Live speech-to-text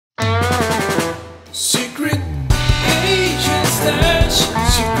Secret agent stash,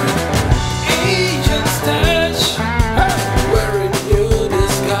 secret agent stash, wearing new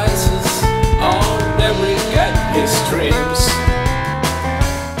disguises, I'll never get his dreams.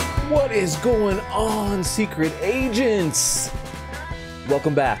 What is going on, secret agents?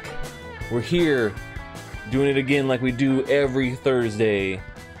 Welcome back. We're here doing it again like we do every Thursday.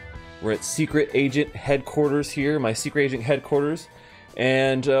 We're at Secret Agent Headquarters here, my Secret Agent Headquarters.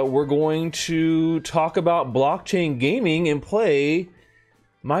 And we're going to talk about blockchain gaming and play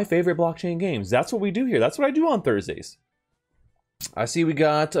my favorite blockchain games. That's what we do here. That's what I do on Thursdays. I see we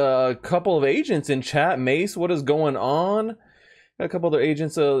got a couple of agents in chat. Mace, what is going on? Got a couple other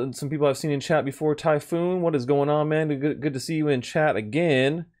agents, some people I've seen in chat before. Typhoon, what is going on, man? Good to see you in chat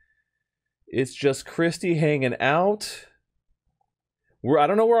again. It's just Christy hanging out. I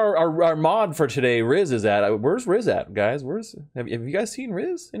don't know where our mod for today, Riz, is at. Where's Riz at, guys? Have you guys seen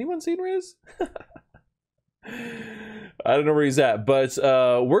Riz? Anyone seen Riz? I don't know where he's at, but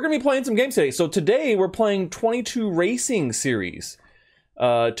we're gonna be playing some games today. So today we're playing 22 Racing Series.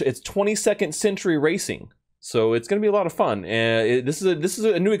 It's 22nd Century Racing, so it's gonna be a lot of fun. And this is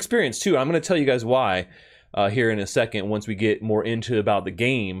a new experience too. I'm gonna tell you guys why here in a second once we get more into about the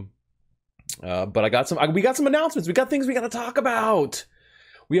game. But we got some announcements. We got things we got to talk about.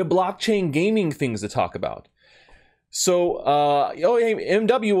 We have blockchain gaming things to talk about. So, hey,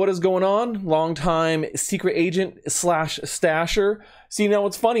 MW, what is going on? Long-time secret agent / stasher. See, now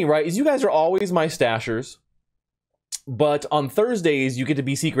what's funny, right, is you guys are always my stashers, but on Thursdays you get to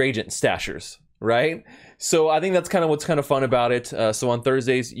be secret agent stashers, right? So I think that's kind of what's kind of fun about it. So on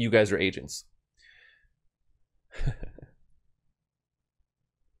Thursdays, you guys are agents.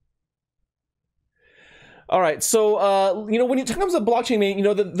 All right, so, when it comes to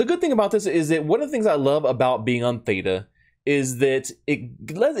blockchain, the good thing about this is that one of the things I love about being on Theta is that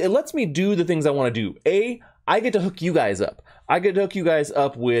it lets me do the things I want to do. I get to hook you guys up. I get to hook you guys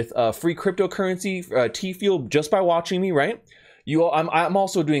up with free cryptocurrency, T-Fuel, just by watching me, right? I'm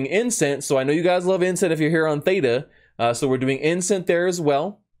also doing Incent, so I know you guys love Incent if you're here on Theta. So we're doing Incent there as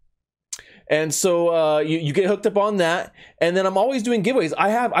well. And so you get hooked up on that, and then I'm always doing giveaways.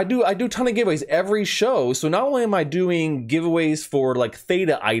 I do a ton of giveaways every show. So not only am I doing giveaways for like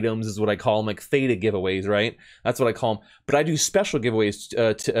Theta items, is what I call them, like Theta giveaways, right? That's what I call them. But I do special giveaways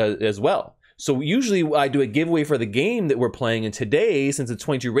as well. So usually I do a giveaway for the game that we're playing, and today, since it's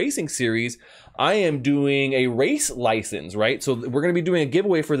 22 Racing Series, I am doing a race license, right? So we're going to be doing a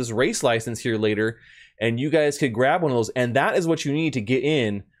giveaway for this race license here later, and you guys could grab one of those, and that is what you need to get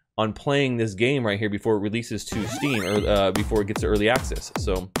in on playing this game right here before it releases to Steam, or before it gets to early access.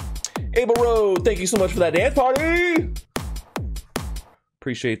 So, Abel Road, thank you so much for that dance party.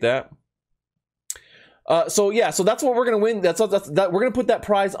 Appreciate that. So that's what we're gonna win. That we're gonna put that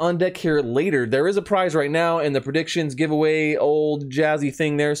prize on deck here later. There is a prize right now in the predictions giveaway, old jazzy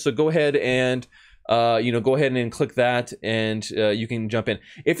thing there. So go ahead and go ahead and click that, and you can jump in.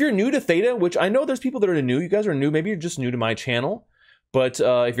 If you're new to Theta, which I know there's people that are new. You guys are new. Maybe you're just new to my channel. But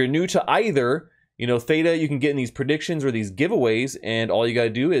if you're new to either, Theta, you can get in these predictions or these giveaways, and all you got to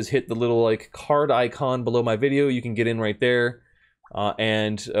do is hit the little like card icon below my video. You can get in right there,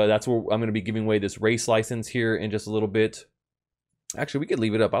 and that's where I'm going to be giving away this race license here in just a little bit. Actually, we could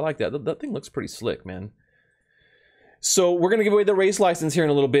leave it up. I like that. That thing looks pretty slick, man. So we're going to give away the race license here in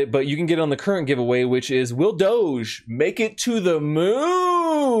a little bit, but you can get on the current giveaway, which is, will Doge make it to the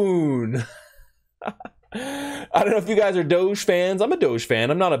moon? I don't know if you guys are Doge fans. I'm a Doge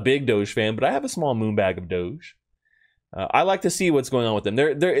fan. I'm not a big Doge fan, but I have a small moon bag of Doge. I like to see what's going on with them.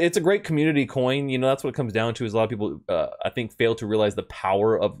 It's a great community coin. That's what it comes down to, is a lot of people, I think, fail to realize the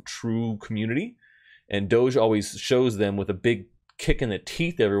power of true community. And Doge always shows them with a big kick in the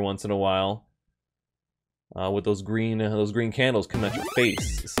teeth every once in a while, with those green candles coming at your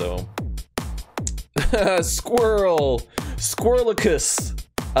face. So, Squirrelicus.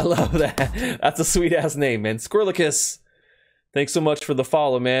 I love that. That's a sweet ass name, man. Squirrelicus. Thanks so much for the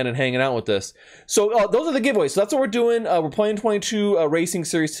follow, man, and hanging out with us. So those are the giveaways. So that's what we're doing. We're playing 22 Racing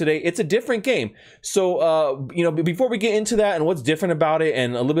Series today. It's a different game. So before we get into that and what's different about it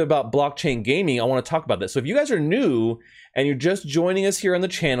and a little bit about blockchain gaming, I want to talk about this. So if you guys are new and you're just joining us here on the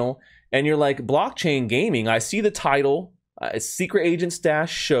channel and you're like, blockchain gaming, I see the title, Secret Agent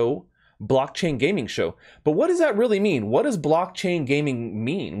Stash Show. Blockchain gaming show. But what does that really mean? What does blockchain gaming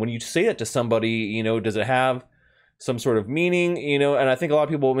mean? When you say that to somebody, does it have some sort of meaning? And I think a lot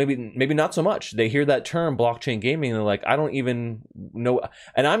of people, maybe not so much. They hear that term blockchain gaming and they're like, I don't even know.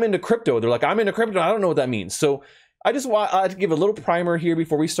 And I'm into crypto. They're like, I'm into crypto. I don't know what that means. So I just want to give a little primer here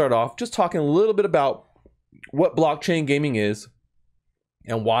before we start off, just talking a little bit about what blockchain gaming is,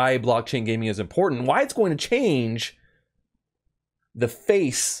 and why blockchain gaming is important, why it's going to change the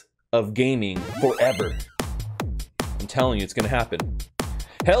face of gaming forever. I'm telling you, it's going to happen.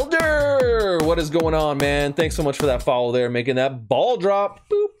 Helder, what is going on, man? Thanks so much for that follow there, making that ball drop.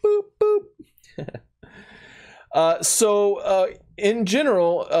 Boop, boop, boop. In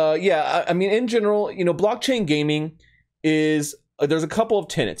general, yeah, I mean, in general, you know, blockchain gaming is, there's a couple of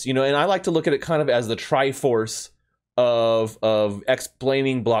tenets, you know, and I like to look at it kind of as the triforce of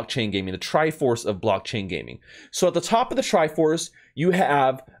explaining blockchain gaming, the triforce of blockchain gaming. So at the top of the triforce, you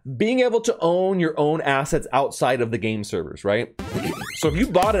have being able to own your own assets outside of the game servers, right? So if you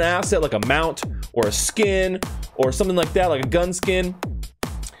bought an asset like a mount or a skin or something like that, like a gun skin,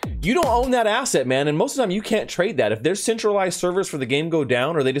 you don't own that asset, man. And most of the time you can't trade that. If there's centralized servers for the game go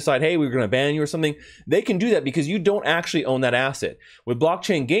down, or they decide, hey, we're going to ban you or something, they can do that because you don't actually own that asset. With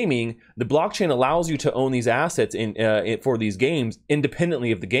blockchain gaming, the blockchain allows you to own these assets for these games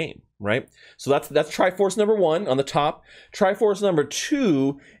independently of the game, right? So that's Triforce number one on the top. Triforce number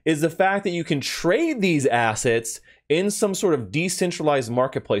two is the fact that you can trade these assets in some sort of decentralized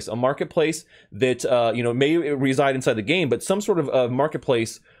marketplace, a marketplace that you know, may reside inside the game, but some sort of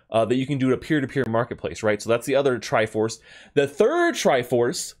marketplace that you can do a peer-to-peer marketplace, right? So that's the other Triforce. The third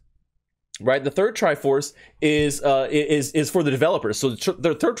Triforce, right? The third Triforce is for the developers. So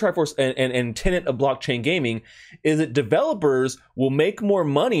the third Triforce and tenet of blockchain gaming is that developers will make more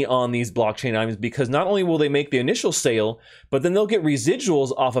money on these blockchain items because not only will they make the initial sale, but then they'll get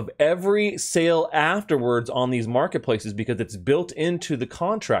residuals off of every sale afterwards on these marketplaces because it's built into the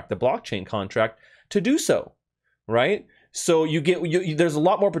contract, the blockchain contract, to do so, right? So you get there's a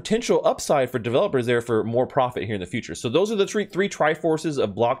lot more potential upside for developers there for more profit here in the future. So those are the three triforces of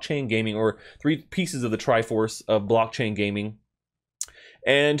blockchain gaming, or three pieces of the triforce of blockchain gaming.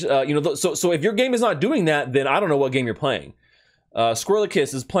 And you know, so if your game is not doing that, then I don't know what game you're playing.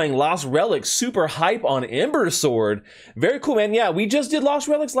 Squirrelicus is playing Lost Relics, super hype on Ember Sword. Very cool, man. Yeah, we just did Lost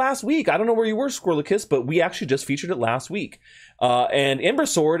Relics last week. I don't know where you were, Squirrelicus, but we actually just featured it last week. And Ember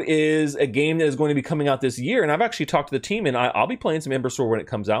Sword is a game that is going to be coming out this year, and I've actually talked to the team, and I'll be playing some Ember Sword when it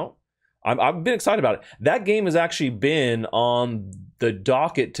comes out. I've been excited about it. That game has actually been on the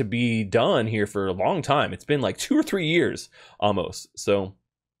docket to be done here for a long time. It's been like 2 or 3 years almost. So,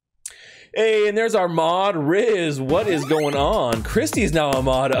 hey, and there's our mod, Riz. What is going on? Christy's now a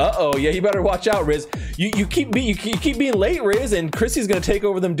mod. Uh-oh, yeah, you better watch out, Riz. You keep being late, Riz, and Christy's gonna take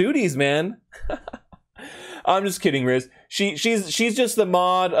over them duties, man. I'm just kidding, Riz. She's just the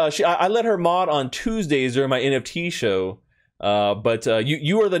mod. I let her mod on Tuesdays during my NFT show. But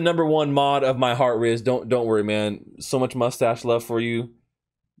you are the #1 mod of my heart, Riz. Don't worry, man. So much mustache love for you.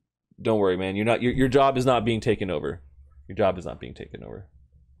 Don't worry, man. Your job is not being taken over. Your job is not being taken over.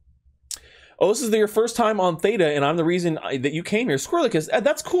 Oh, this is your first time on Theta, and I'm the reason that you came here. Squirrelicus,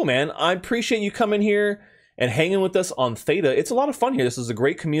 that's cool, man. I appreciate you coming here and hanging with us on Theta. It's a lot of fun here. This is a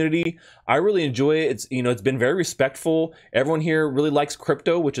great community. I really enjoy it. It's been very respectful. Everyone here really likes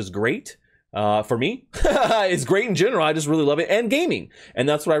crypto, which is great. For me, it's great in general. I just really love it, and gaming, and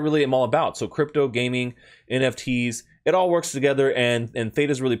that's what I really am all about. So crypto, gaming, NFTs, it all works together, and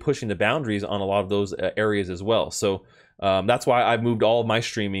Theta's really pushing the boundaries on a lot of those areas as well. So that's why I've moved all of my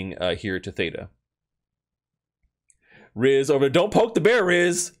streaming here to Theta. Riz over there. Don't poke the bear,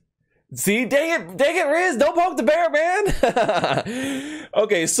 Riz. See, dang it, Riz, don't poke the bear, man.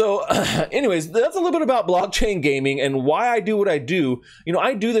 Okay, so anyways, that's a little bit about blockchain gaming and why I do what I do.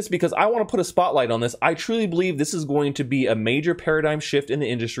 I do this because I want to put a spotlight on this. I truly believe this is going to be a major paradigm shift in the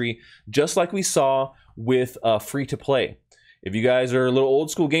industry, just like we saw with free-to-play. If you guys are little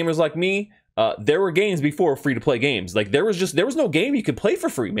old school gamers like me, there were games before free-to-play games. Like there was no game you could play for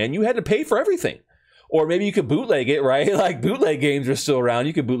free, man. You had to pay for everything. Or maybe you could bootleg it, right? Like bootleg games are still around.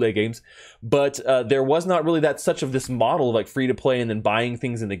 You could bootleg games, but there was not really such of this model of like free to play and then buying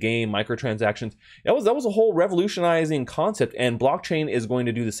things in the game, microtransactions. That was a whole revolutionizing concept, and blockchain is going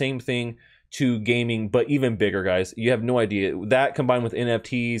to do the same thing to gaming, but even bigger, guys. You have no idea. That combined with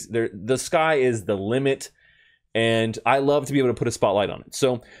NFTs, the sky is the limit, and I love to be able to put a spotlight on it.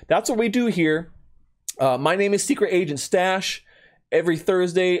 So that's what we do here. My name is Secret Agent Stache. Every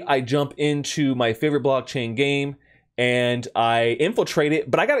Thursday, I jump into my favorite blockchain game and I infiltrate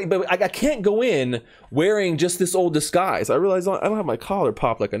it. But I can't go in wearing just this old disguise. I realize I don't have my collar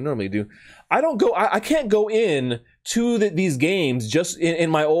popped like I normally do. I can't go in to these games just in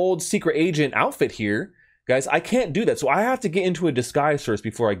my old secret agent outfit here, guys. I can't do that. So I have to get into a disguise first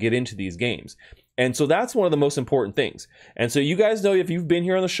before I get into these games. And so that's one of the most important things. And so you guys know, if you've been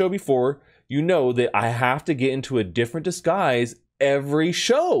here on the show before, you know that I have to get into a different disguise every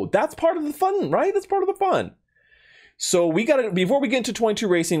show. That's part of the fun, right? That's part of the fun. So we got to, before we get into 22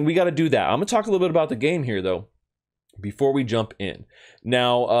 racing, we got to do that. I'm gonna talk a little bit about the game here though, before we jump in.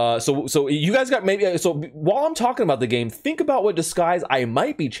 Now, so you guys got maybe, so while I'm talking about the game, think about what disguise I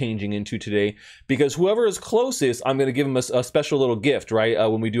might be changing into today, because whoever is closest, I'm going to give them a special little gift, right,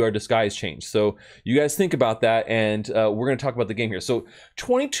 when we do our disguise change. So you guys think about that, and we're going to talk about the game here. So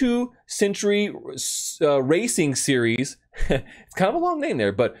 22 Century Racing Series, it's kind of a long name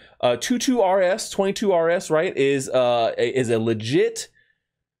there, but 22RS, right, is a legit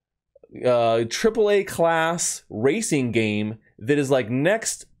AAA class racing game that is like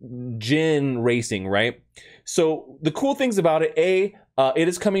next gen racing, right? So the cool things about it, it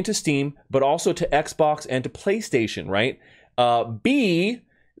is coming to Steam, but also to Xbox and to PlayStation, right? B,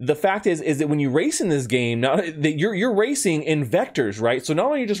 the fact is that when you race in this game, now that you're racing in vectors, right? So not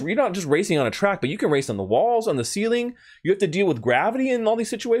only you're not just racing on a track, but you can race on the walls, on the ceiling. You have to deal with gravity in all these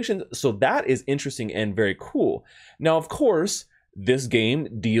situations. So that is interesting and very cool. Now, of course, this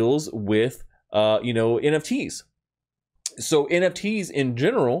game deals with NFTs. So NFTs in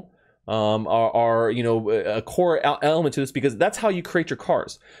general are a core element to this, because that's how you create your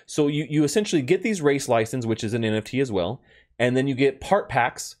cars. So you essentially get these race license, which is an NFT as well, and then you get part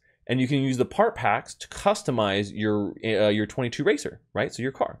packs, and you can use the part packs to customize your 22 racer, right? So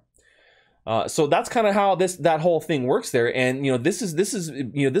your car. So that's kind of how that whole thing works there. And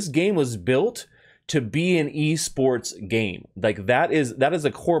this game was built to be an esports game. Like that is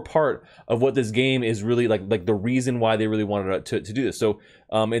a core part of what this game is really like the reason why they really wanted to do this. So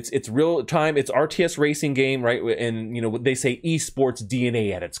it's real time, it's RTS racing game, right? And they say esports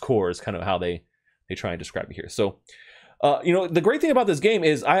DNA at its core is kind of how they try and describe it here. So the great thing about this game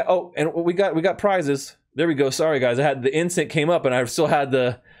is and we got prizes. There we go. Sorry guys, I had the instant came up and I still had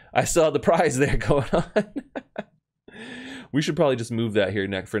the prize there going on. We should probably just move that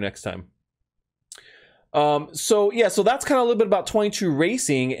here for next time. So that's kind of a little bit about 22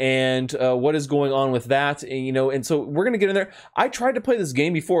 racing and what is going on with that, and so we're gonna get in there. I tried to play this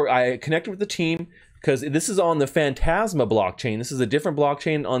game before. I connected with the team because this is on the Phantasma blockchain. This is a different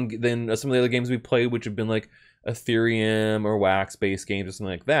blockchain than some of the other games we played, which have been like Ethereum or Wax-based games or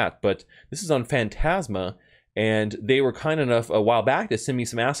something like that. But this is on Phantasma, and they were kind enough a while back to send me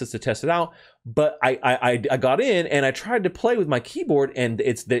some assets to test it out. But I got in and I tried to play with my keyboard, and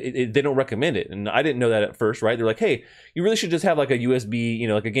they don't recommend it. And I didn't know that at first, right? They're like, hey, you really should just have like a USB,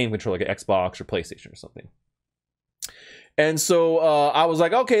 like a game controller, like an Xbox or PlayStation or something. And so I was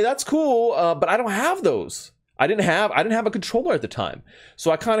like, okay, that's cool, but I don't have those. I didn't have a controller at the time,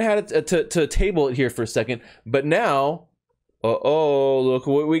 so I kind of had it to table it here for a second. But now, look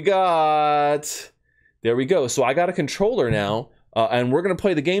what we got. There we go. So I got a controller now, and we're going to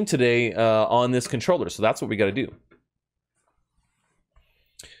play the game today on this controller. So that's what we got to do.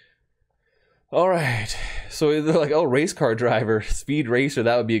 All right. So they're like, oh, race car driver, speed racer.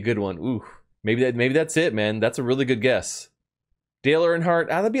 That would be a good one. Ooh, maybe that's it, man. That's a really good guess. Dale Earnhardt.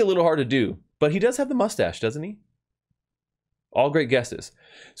 That'd be a little hard to do, but he does have the mustache, doesn't he? All great guesses.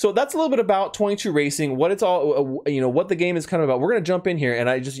 So that's a little bit about 22 racing, what it's all, what the game is kind of about. We're going to jump in here,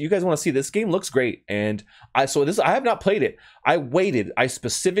 and you guys want to see this game looks great. And I have not played it. I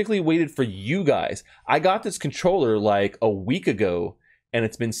specifically waited for you guys. I got this controller like a week ago, and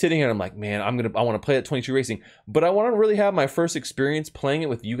it's been sitting here. And I'm like, man, I want to play at 22 racing, but I want to really have my first experience playing it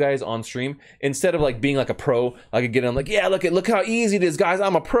with you guys on stream instead of like being like a pro. I could get in, I'm like, yeah, look how easy it is, guys.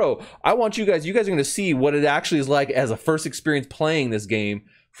 I'm a pro. I want you guys are going to see what it actually is like as a first experience playing this game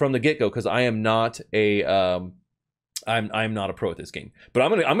from the get-go, because I am not a I'm not a pro at this game, but I'm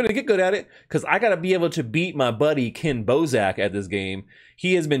gonna get good at it, because I gotta be able to beat my buddy Ken Bozak at this game.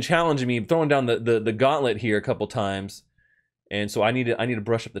 He has been challenging me, throwing down the gauntlet here a couple times. And so I need to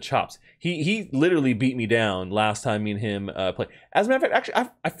brush up the chops. He literally beat me down last time me and him played. As a matter of fact, actually,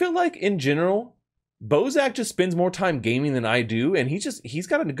 I feel like in general, Bozak just spends more time gaming than I do, and he's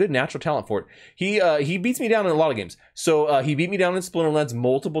got a good natural talent for it. He beats me down in a lot of games. So he beat me down in Splinterlands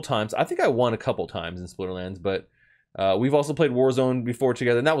multiple times. I think I won a couple times in Splinterlands, but we've also played Warzone before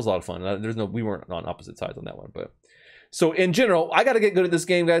together, and that was a lot of fun. We weren't on opposite sides on that one, but. So in general, I got to get good at this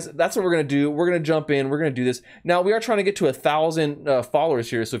game, guys. That's what we're going to do. We're going to jump in. We're going to do this. Now, we are trying to get to 1,000 followers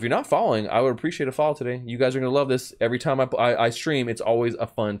here. So if you're not following, I would appreciate a follow today. You guys are going to love this. Every time I stream, it's always a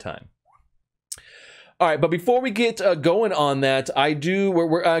fun time. All right, but before we get going on that, I got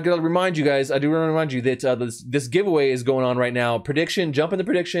to remind you guys, that this giveaway is going on right now. Prediction, jump in the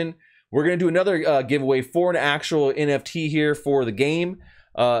prediction. We're going to do another giveaway for an actual NFT here for the game.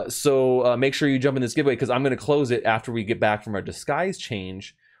 So make sure you jump in this giveaway, because I'm going to close it after we get back from our disguise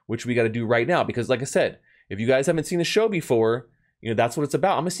change, which we got to do right now. Because like I said, if you guys haven't seen the show before, You know, that's what it's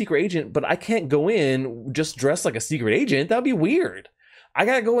about. I'm a secret agent, but I can't go in just dressed like a secret agent. That'd be weird. I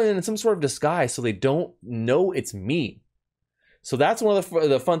gotta go in some sort of disguise so they don't know it's me. So that's one of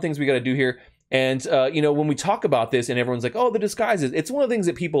the fun things we got to do here. And, you know, when we talk about this and everyone's like, oh, the disguises, it's one of the things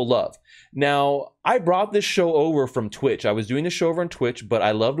that people love. Now, I brought this show over from Twitch. I was doing the show over on Twitch, but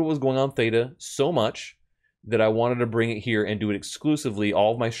I loved what was going on Theta so much that I wanted to bring it here and do it exclusively,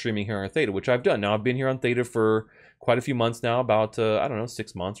 all of my streaming here on Theta, which I've done. Now, I've been here on Theta for quite a few months now, about, I don't know,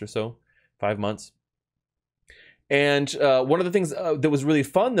 6 months or so, 5 months. And one of the things that was really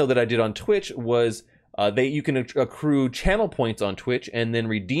fun, though, that I did on Twitch was you can accrue channel points on Twitch and then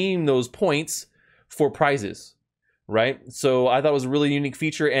redeem those points for prizes, right? So I thought it was a really unique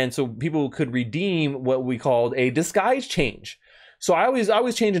feature, and so people could redeem what we called a disguise change. So I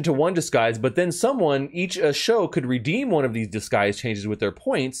always change into one disguise, but then each show could redeem one of these disguise changes with their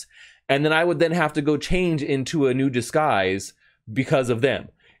points, and then I would then have to go change into a new disguise because of them.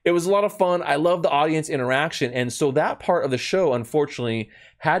 It was a lot of fun. I love the audience interaction. And so that part of the show, unfortunately,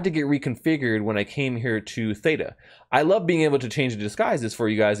 had to get reconfigured when I came here to Theta. I love being able to change the disguises for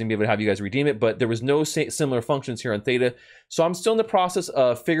you guys and be able to have you guys redeem it, but there was no similar functions here on Theta. So I'm still in the process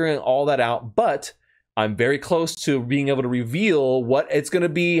of figuring all that out, but I'm very close to being able to reveal what it's going to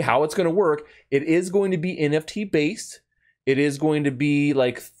be, how it's going to work. It is going to be NFT based. It is going to be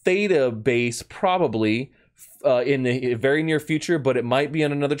like Theta based probably. In the very near future, but it might be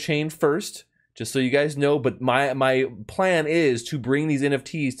on another chain first, just so you guys know. But my plan is to bring these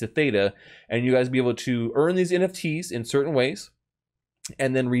NFTs to Theta, and you guys be able to earn these NFTs in certain ways,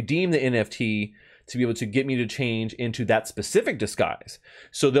 and then redeem the NFT to be able to get me to change into that specific disguise.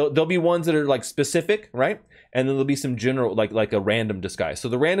 So there'll be ones that are like specific, right? And then there'll be some general, like a random disguise. So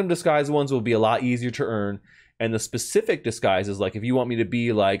the random disguise ones will be a lot easier to earn. And the specific disguises, like if you want me to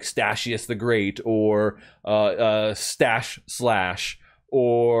be like Stachius the Great or Stache,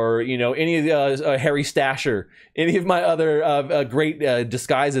 or, you know, any of the Harry Stacher, any of my other great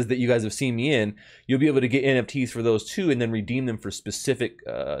disguises that you guys have seen me in, you'll be able to get NFTs for those too, and then redeem them for specific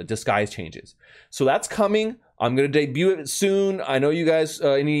disguise changes. So that's coming. I'm going to debut it soon. I know you guys,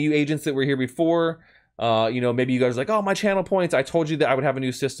 any of you agents that were here before, you know, maybe you guys are like, oh, my channel points, I told you that I would have a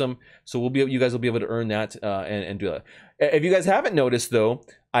new system. So you guys will be able to earn that and do that. If you guys haven't noticed, though,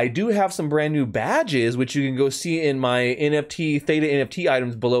 I do have some brand new badges, which you can go see in my Theta NFT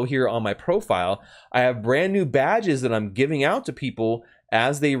items below here on my profile. I have brand new badges that I'm giving out to people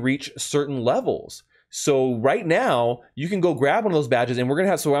as they reach certain levels. So right now, you can go grab one of those badges, and I'm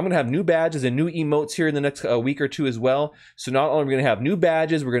gonna have new badges and new emotes here in the next week or two as well. So not only are we gonna have new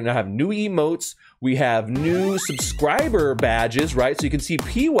badges, we're gonna have new emotes. We have new subscriber badges, right? So you can see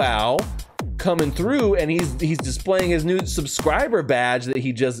PWOW coming through, and he's displaying his new subscriber badge that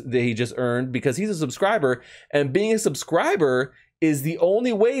he just earned because he's a subscriber, and being a subscriber is the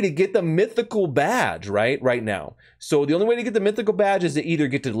only way to get the mythical badge right now. So the only way to get the mythical badge is to either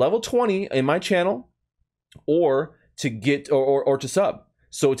get to level 20 in my channel, or to get or to sub.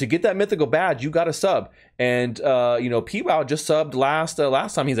 So to get that mythical badge, you got to sub. And you know, PWOW just subbed last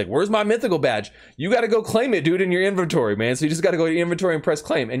time. He's like, "Where's my mythical badge? You got to go claim it, dude, in your inventory, man." So you just got to go to your inventory and press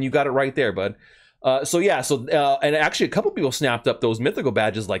claim, and you got it right there, bud. So yeah, and actually a couple people snapped up those mythical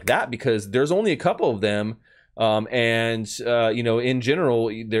badges like that because there's only a couple of them. You know, in general,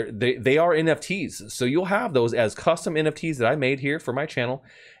 they are NFTs. So you'll have those as custom NFTs that I made here for my channel.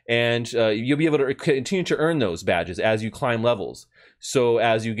 And you'll be able to continue to earn those badges as you climb levels. So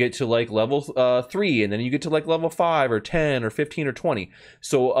as you get to like level 3, and then you get to like level 5 or 10 or 15 or 20.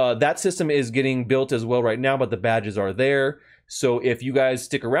 So that system is getting built as well right now, but the badges are there. So if you guys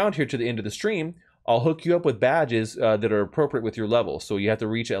stick around here to the end of the stream, I'll hook you up with badges that are appropriate with your level. So you have to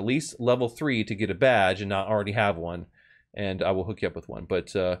reach at least level 3 to get a badge and not already have one. And I will hook you up with one.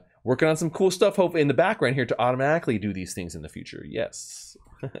 But working on some cool stuff, hopefully in the background here to automatically do these things in the future. Yes.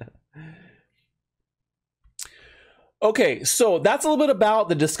 Okay, so that's a little bit about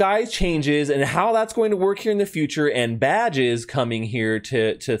the disguise changes and how that's going to work here in the future, and badges coming here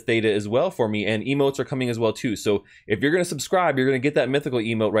to Theta as well for me, and emotes are coming as well too. So if you're going to subscribe, you're going to get that mythical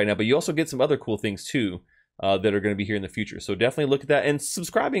emote right now, but you also get some other cool things too that are going to be here in the future. So definitely look at that, and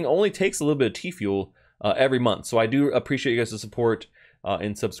subscribing only takes a little bit of T-Fuel every month. So I do appreciate you guys' support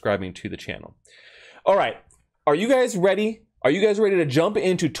in subscribing to the channel. All right, are you guys ready? Are you guys ready to jump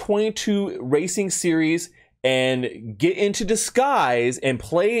into 22 racing series and get into disguise and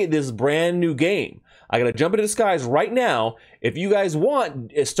play this brand new game? I gotta jump into disguise right now. If you guys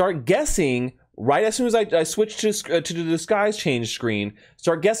want, start guessing right as soon as I switch to the disguise change screen.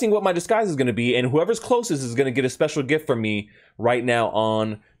 Start guessing what my disguise is gonna be, and whoever's closest is gonna get a special gift from me right now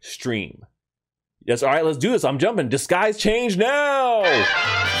on stream. Yes, all right, let's do this. I'm jumping. Disguise change now.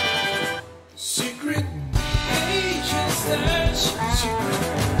 Secret agent stash. Secret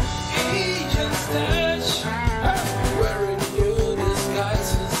agent stash. Wearing new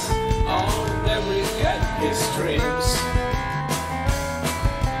disguises. I'll never get his dreams.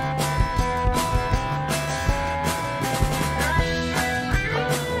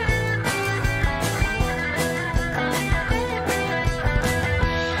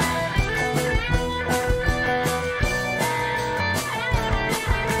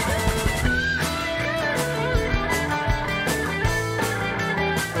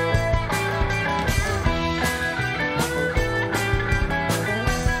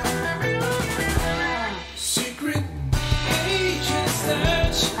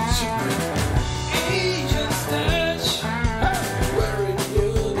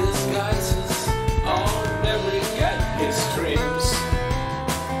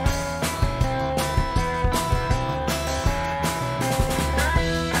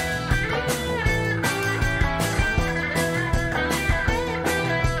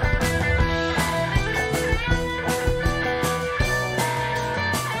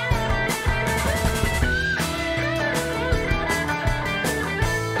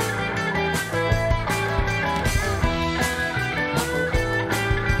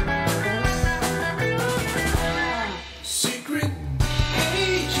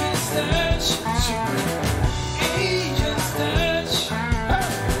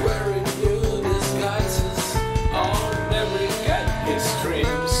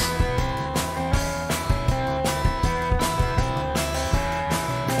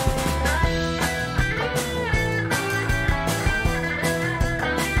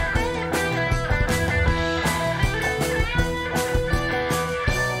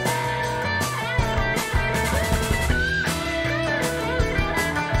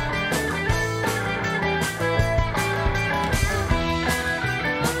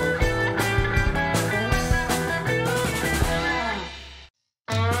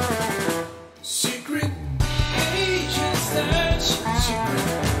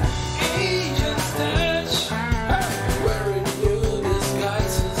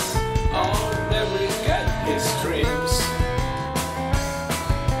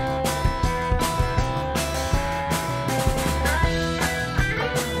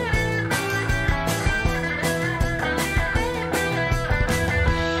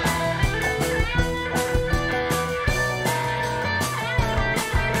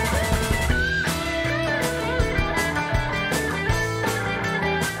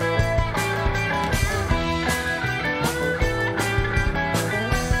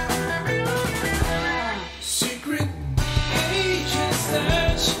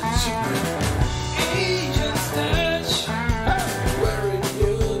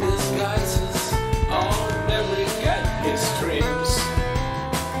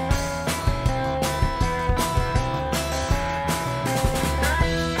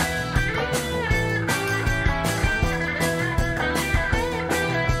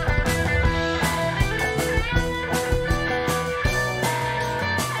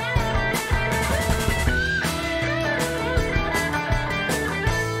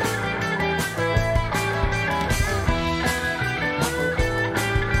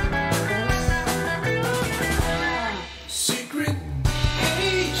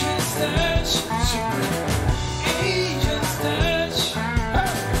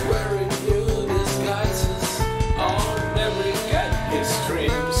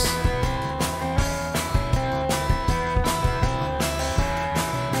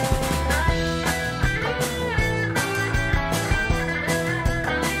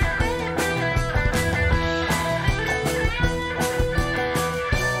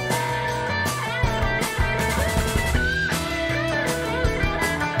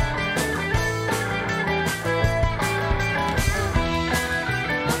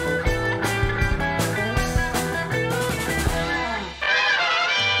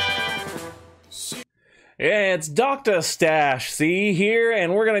 Yeah, it's CryptoStache, see here,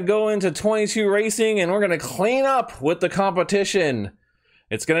 and we're gonna go into 22 racing and we're gonna clean up with the competition.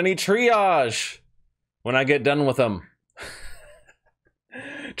 It's gonna need triage when I get done with them.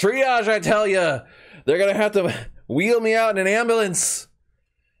 Triage, I tell ya, they're gonna have to wheel me out in an ambulance.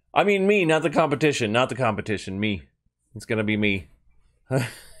 I mean me, not the competition, not the competition, me. It's gonna be me.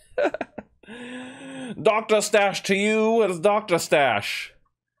 CryptoStache to you, it's CryptoStache.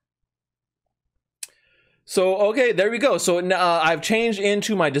 So, okay, there we go. So I've changed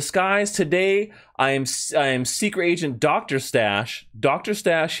into my disguise. Today, I am Secret Agent CryptoStache.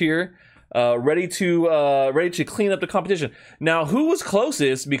 CryptoStache here. ready to clean up the competition. Now, who was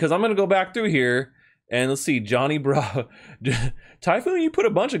closest? Because I'm gonna go back through here and let's see. Johnny Bra, Typhoon, you put a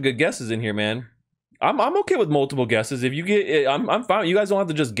bunch of good guesses in here, man. I'm okay with multiple guesses. If you get, I'm fine. You guys don't have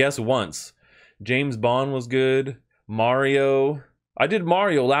to just guess once. James Bond was good. Mario, I did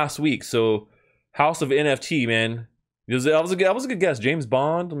Mario last week, so House of NFT, man. That was a good guess. James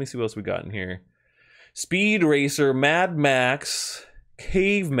Bond. Let me see what else we got in here. Speed Racer, Mad Max,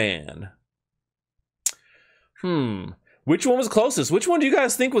 Caveman. Which one was closest? Which one do you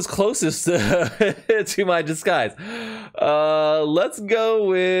guys think was closest to my disguise? Let's go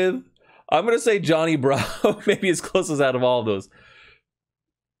with, I'm gonna say Johnny Bravo. Maybe as closest out of all of those.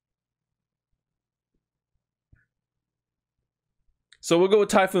 So we'll go with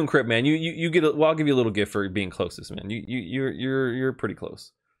Typhoon Crypt, man. You get well, I'll give you a little gift for being closest, man. You're pretty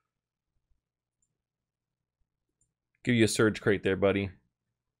close. Give you a surge crate there, buddy.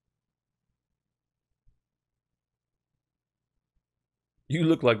 You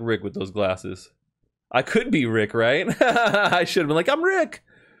look like Rick with those glasses. I could be Rick, right? I should have been like, I'm Rick.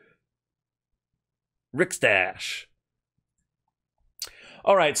 Rick Stache.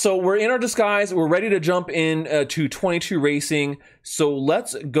 All right, so we're in our disguise. We're ready to jump in to 22 racing. So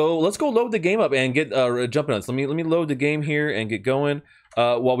let's go load the game up and get jumping on. So let me load the game here and get going.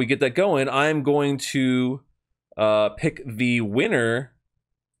 While we get that going, I'm going to pick the winner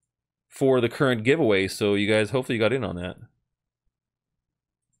for the current giveaway. So you guys, hopefully you got in on that.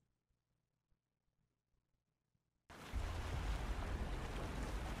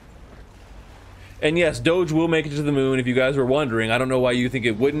 And yes, Doge will make it to the moon, if you guys were wondering. I don't know why you think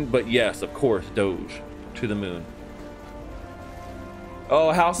it wouldn't, but yes, of course, Doge to the moon.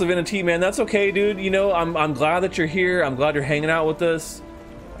 Oh, House of NFT, man, that's okay, dude. You know, I'm glad that you're here. I'm glad you're hanging out with us.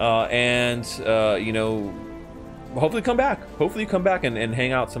 You know, hopefully come back. Hopefully you come back and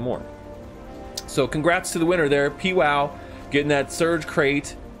hang out some more. So congrats to the winner there, P-Wow, getting that Surge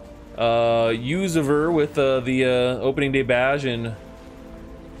Crate. Usiver with the opening day badge, and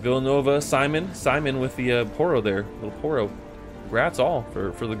Villanova, Simon with the Poro there, little Poro. Congrats all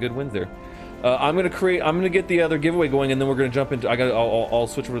for the good wins there. I'm gonna get the other giveaway going, and then we're gonna jump into. I'll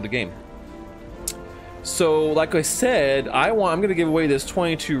switch over to the game. So, like I said, I'm gonna give away this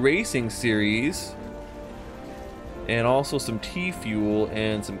 22 racing series, and also some T-Fuel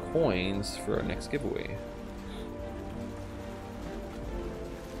and some coins for our next giveaway.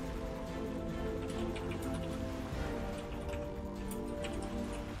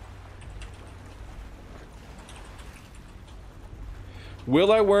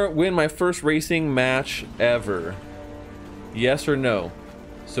 Will I win my first racing match ever? Yes or no?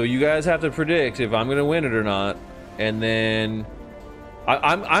 So you guys have to predict if I'm gonna win it or not, and then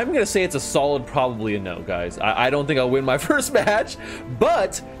I'm gonna say it's a solid probably a no, guys. I don't think I'll win my first match,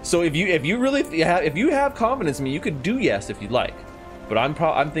 but so if you have confidence in me, you could do yes if you'd like, but I'm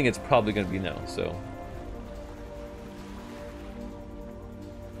thinking it's probably gonna be no. So.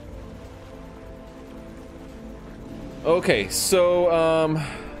 Okay, so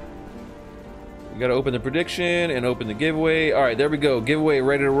we gotta open the prediction and open the giveaway. All right, there we go. Giveaway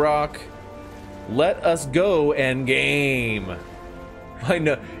ready to rock. Let us go and game. I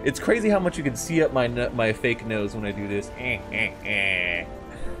know it's crazy how much you can see up my fake nose when I do this.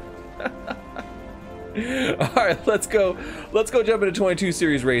 All right, let's go. Let's go jump into 22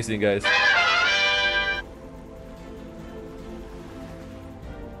 series racing, guys.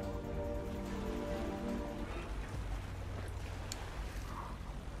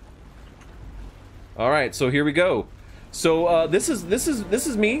 All right, so here we go. So this is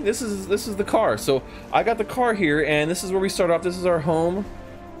me. This is the car. So I got the car here, and this is where we start off. This is our home,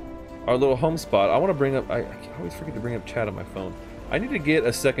 our little home spot. I want to bring up. I always forget to bring up chat on my phone. I need to get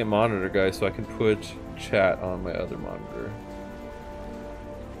a second monitor, guys, so I can put chat on my other monitor.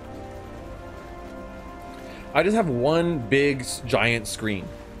 I just have one big giant screen,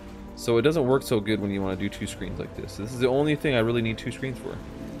 so it doesn't work so good when you want to do two screens like this. This is the only thing I really need two screens for.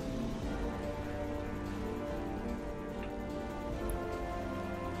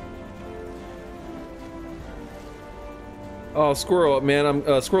 Oh, Squirrel, man, I'm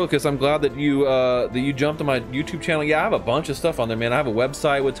Squirrelicus. I'm glad that you jumped on my YouTube channel. Yeah, I have a bunch of stuff on there, man. I have a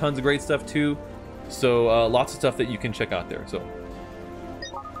website with tons of great stuff too. So lots of stuff that you can check out there. So,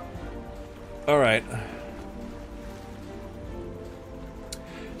 all right.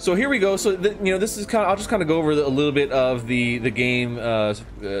 So here we go. So you know, this is kind of, I'll just kind of go over a little bit of the game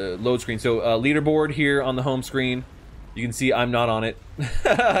load screen. So leaderboard here on the home screen. You can see I'm not on it.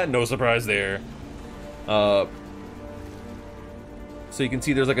 No surprise there. So you can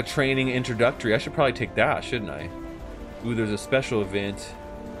see there's like a training introductory. I should probably take that, shouldn't I? Ooh, there's a special event.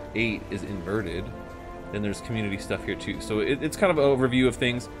 8 is inverted. Then there's community stuff here too. So it's kind of an overview of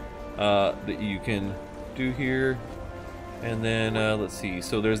things that you can do here. And then let's see.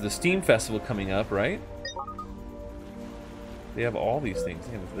 So there's the Steam Festival coming up, right? They have all these things.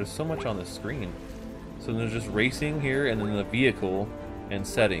 Damn, there's so much on the screen. So there's just racing here, and then the vehicle and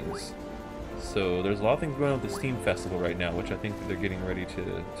settings. So there's a lot of things going on with the Steam Festival right now, which I think that they're getting ready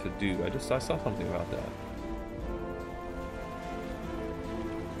to do. I saw something about that.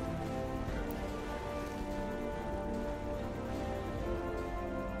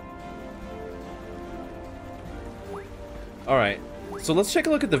 All right, so let's take a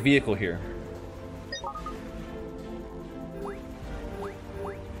look at the vehicle here.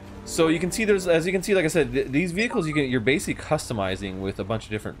 So you can see there's, as you can see, like I said, these vehicles you're basically customizing with a bunch of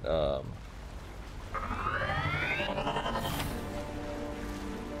different.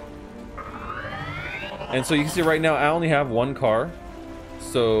 And so you can see right now I only have one car,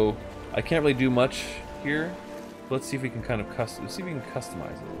 so I can't really do much here. Let's see if we can kind of customize it a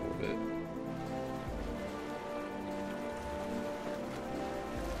little bit.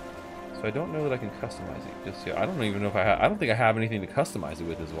 So I don't know that I can customize it just yet. I don't even know if I don't think I have anything to customize it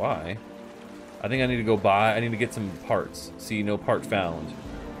with is why. I think I need to go buy, I need to get some parts. See, no part found.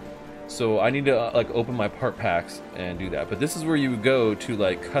 So I need to like open my part packs and do that. But this is where you would go to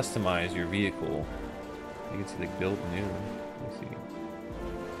like customize your vehicle. You can see like build new. Let's see.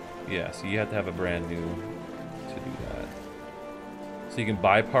 Yeah, so you have to have a brand new to do that. So you can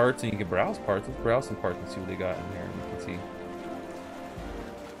buy parts and you can browse parts. Let's browse some parts and see what they got in here. You can see.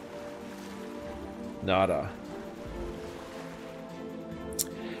 Nada.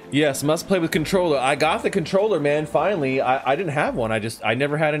 Yes, must play with controller. I got the controller, man, finally. I didn't have one. I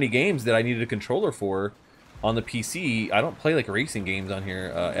never had any games that I needed a controller for on the PC. I don't play like racing games on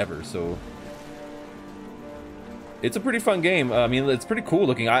here ever, so it's a pretty fun game. I mean, it's pretty cool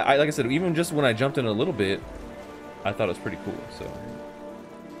looking. Like I said, even just when I jumped in a little bit, I thought it was pretty cool, so.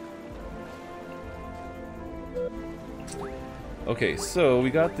 Okay, so we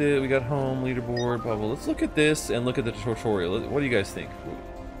got home, leaderboard, blah, blah. Let's look at this and look at the tutorial. What do you guys think?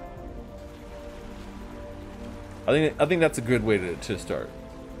 I think that's a good way to start.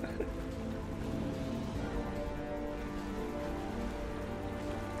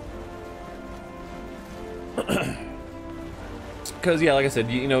 Because yeah, like I said,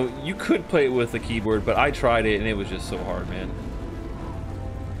 you know, you could play it with a keyboard, but I tried it and it was just so hard, man.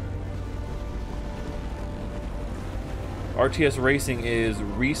 RTS Racing is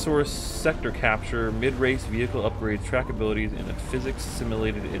resource sector capture, mid-race vehicle upgrades, track abilities in a physics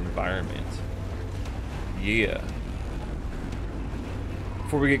simulated environment. Yeah.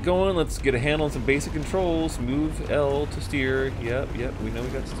 Before we get going, let's get a handle on some basic controls. Move L to steer. Yep, we know we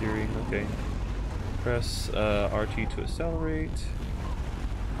got steering. Okay. Press RT to accelerate.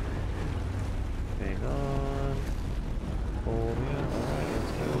 Hang on. Hold in. Alright,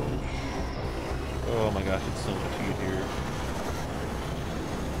 let's go. Oh my gosh, it's so much easier.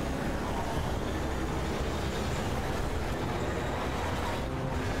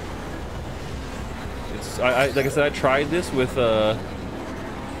 Like I said, I tried this with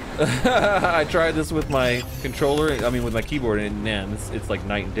I tried this with my controller. I mean, with my keyboard, and man, it's like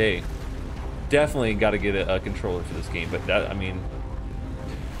night and day. Definitely got to get a controller for this game. But that, I mean,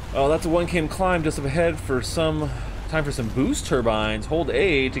 oh, that's a 1km climb just up ahead for some time for some boost turbines. Hold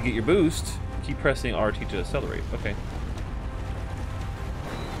A to get your boost. Keep pressing RT to accelerate. Okay.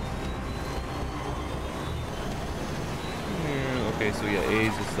 Okay, so yeah, A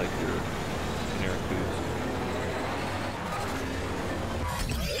is just like your generic boost.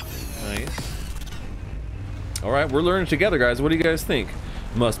 Nice. Alright, we're learning together, guys. What do you guys think?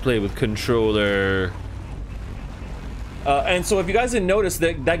 Must play with controller. And so if you guys didn't notice,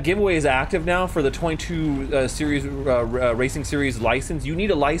 that giveaway is active now for the 22 series racing series license. You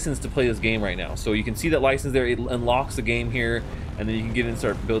need a license to play this game right now. So you can see that license there. It unlocks the game here, and then you can get in and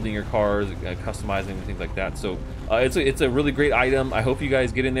start building your cars, customizing and things like that. So it's a really great item. I hope you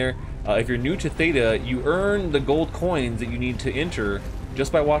guys get in there. If you're new to Theta, you earn the gold coins that you need to enter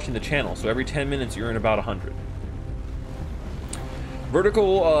just by watching the channel. So every 10 minutes you earn about 100.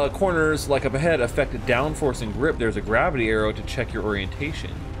 Vertical corners, like up ahead, affect downforce and grip. There's a gravity arrow to check your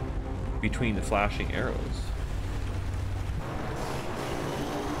orientation between the flashing arrows.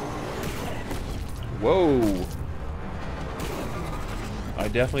 Whoa! I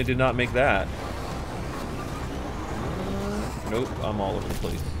definitely did not make that. Nope, I'm all over the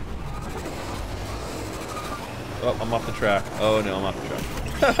place. Oh, I'm off the track. Oh no, I'm off the track.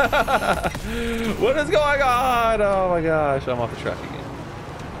 What is going on? Oh my gosh, I'm off the track again.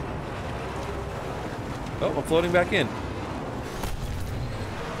 Oh, I'm floating back in.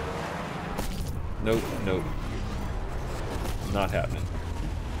 Nope, nope. Not happening.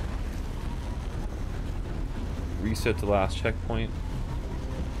 Reset to last checkpoint.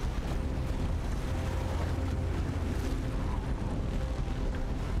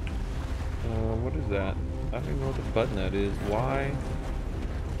 What is that? I don't even know what the button that is. Why?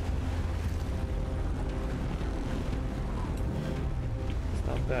 It's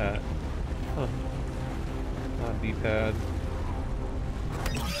not that. Huh. Not D-pad.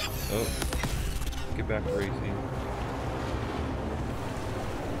 Oh. Get back to racing.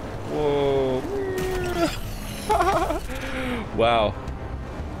 Whoa. Wow.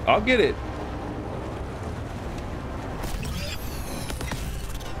 I'll get it.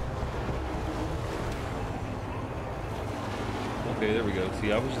 Okay, there we go.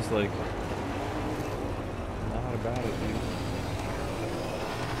 See, I was just like, not about it, dude.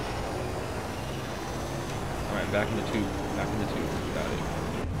 Alright, back in the tube. Back in the tube. Got it.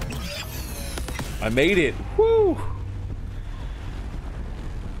 I made it. Woo!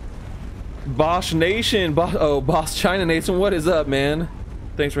 Bosch Nation. Boss China Nation. What is up, man?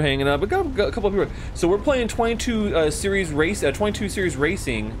 Thanks for hanging up. We got a couple of people. So we're playing 22 series race. 22 series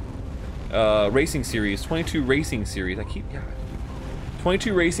racing. Racing series. 22 racing series. I keep. God.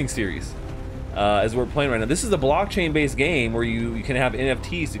 22 racing series. As we're playing right now. This is a blockchain-based game where you can have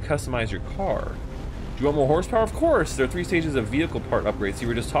NFTs to customize your car. Do you want more horsepower? Of course. There are 3 stages of vehicle part upgrades. So you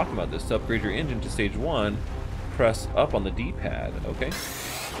were just talking about this. To upgrade your engine to stage 1, press up on the D-pad. Okay.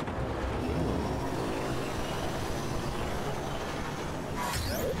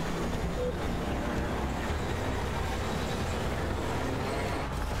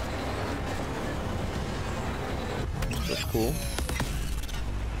 That's cool.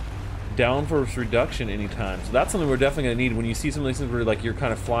 Downforce reduction anytime. So that's something we're definitely going to need when you see some of these things where like you're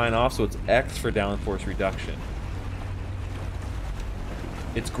kind of flying off, so it's X for downforce reduction.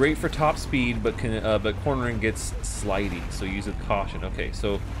 It's great for top speed, but cornering gets slidey, so use it with caution. Okay,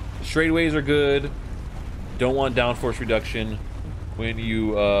 so straightaways are good. Don't want downforce reduction when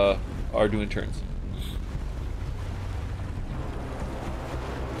you are doing turns.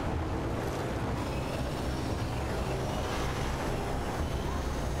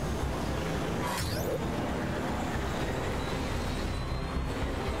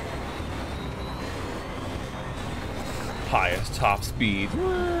 Highest top speed.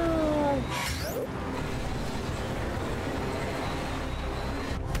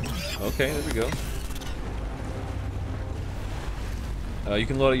 Okay, there we go. You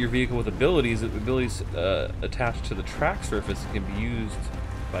can load out your vehicle with abilities. Abilities attached to the track surface can be used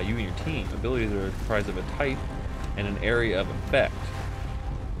by you and your team. Abilities are comprised of a type and an area of effect.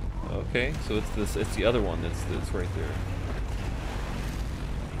 Okay, so it's this. It's the other one that's right there.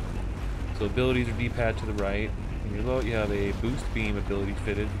 So abilities are D-pad to the right. When you load, you have a boost beam ability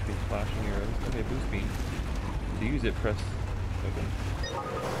fitted between flashing arrows. Okay, boost beam. To use it, press. Okay.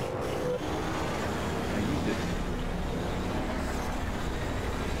 I used it.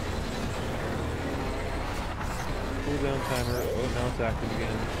 Cooldown timer. Oh, now it's active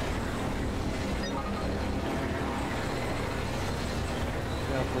again.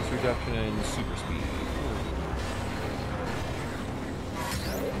 Downforce reduction and super speed.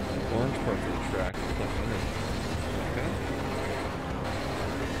 Orange part of the track. Okay.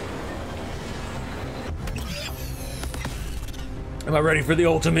 Am I ready for the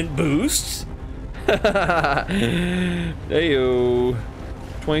ultimate boost? Heyo.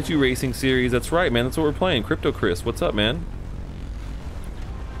 22 racing series. That's right, man. That's what we're playing. Crypto Chris, what's up, man?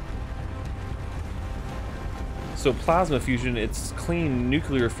 So plasma fusion, it's clean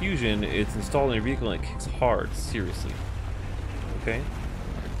nuclear fusion. It's installed in your vehicle and it kicks hard. Seriously. Okay.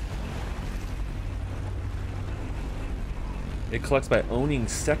 It collects by owning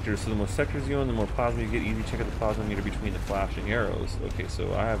sectors, so the more sectors you own, the more plasma you get. Easy, check out the plasma meter between the flashing arrows. Okay,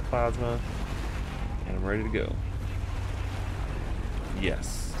 so I have plasma, and I'm ready to go.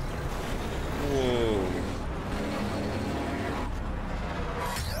 Yes. Whoa.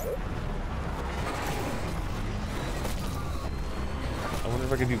 I wonder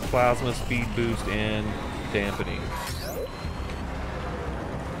if I can do plasma, speed boost, and dampening.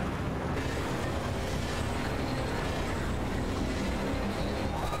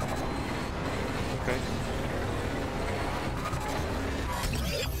 Okay.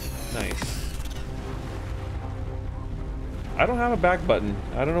 Nice. I don't have a back button.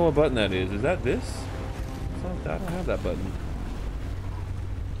 I don't know what button that is. Is that this? It's not that. I don't have that button.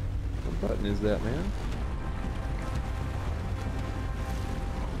 What button is that, man?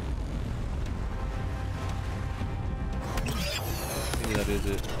 Maybe that is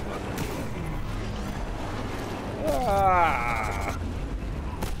it. Ah!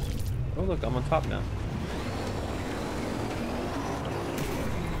 Oh look, I'm on top now.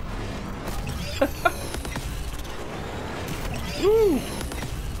 Woo!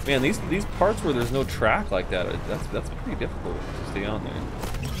 Man, these parts where there's no track like that, that's pretty difficult to stay on there.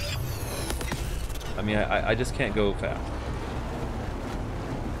 I mean, I just can't go fast.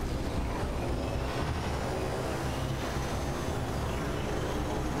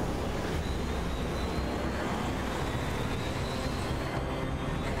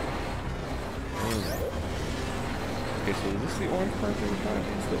 Okay, so is this the orange part that we're trying?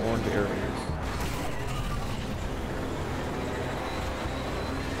 It's the orange areas.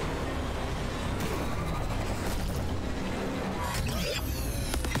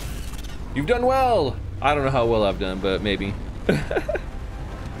 You've done well! I don't know how well I've done, but maybe.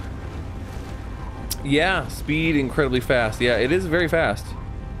 Yeah, speed incredibly fast. Yeah, it is very fast.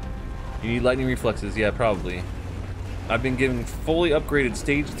 You need lightning reflexes. Yeah, probably. I've been given fully upgraded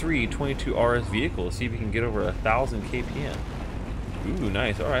stage 3 22 RS vehicle. See if we can get over 1,000 kpm. Ooh,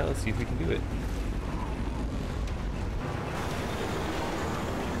 nice. Alright, let's see if we can do it.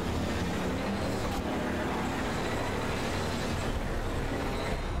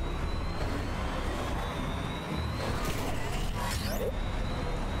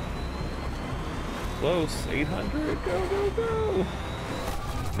 Close. 800. Go, go, go.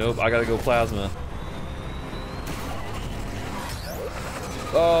 Nope, I gotta go plasma.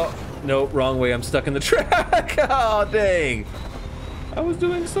 Oh, nope, wrong way. I'm stuck in the track. Oh, dang. I was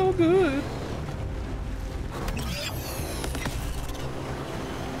doing so good.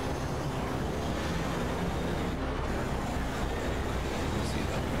 Let's see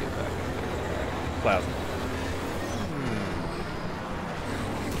if I can get back in there. Plasma.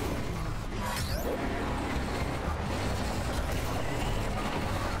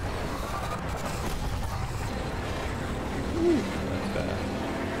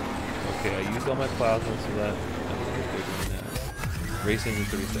 Okay, I used all my plasma, so that was that. Racing in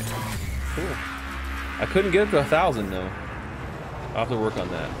 30 seconds. Cool. I couldn't get up to 1,000 though. I'll have to work on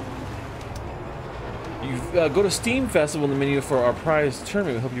that. You go to Steam Festival in the menu for our prize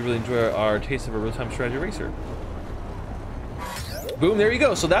tournament. We hope you really enjoy our taste of a real-time strategy racer. Boom, there you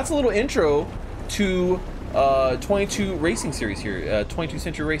go. So that's a little intro to 22 racing series here, 22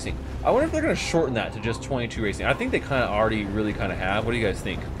 Century Racing. I wonder if they're going to shorten that to just 22 Racing. I think they kind of already really kind of have. What do you guys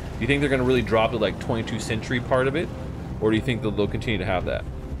think? Do you think they're going to really drop the like 22 Century part of it? Or do you think they'll continue to have that?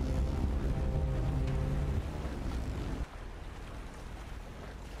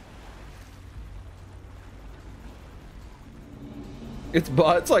 It's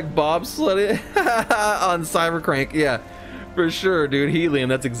like bobsledding on Cybercrank. Yeah, for sure, dude. Helium.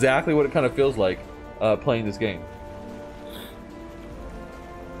 That's exactly what it kind of feels like playing this game.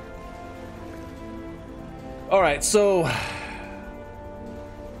 All right, so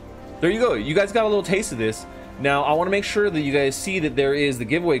there you go. You guys got a little taste of this. Now, I want to make sure that you guys see that there is the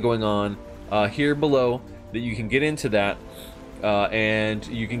giveaway going on here below, that you can get into that, and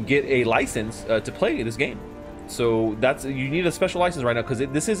you can get a license to play this game. So you need a special license right now because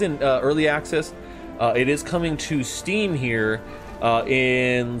this isn't early access. It is coming to Steam here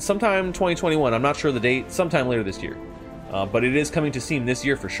in sometime 2021. I'm not sure the date. Sometime later this year, but it is coming to Steam this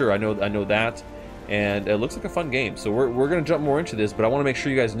year for sure. I know that, and it looks like a fun game. So we're gonna jump more into this, but I want to make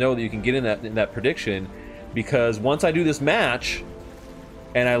sure you guys know that you can get in that prediction, because once I do this match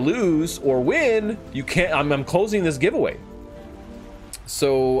and I lose or win, you can't. I'm closing this giveaway.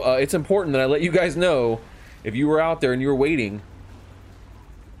 So it's important that I let you guys know. If you were out there and you were waiting,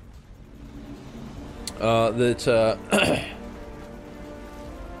 that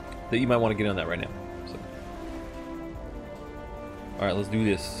you might want to get on that right now. So. All right, let's do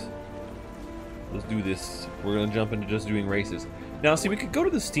this. Let's do this. We're gonna jump into just doing races. Now, see, we could go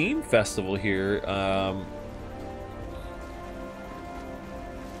to the Steam Festival here.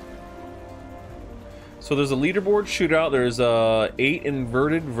 So there's a leaderboard shootout. There's 8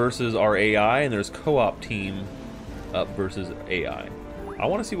 inverted versus our AI, and there's co-op team versus AI. I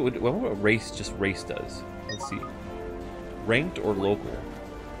want to see what race does. Let's see, ranked or local.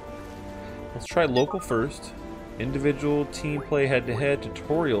 Let's try local first. Individual, team play, head-to-head,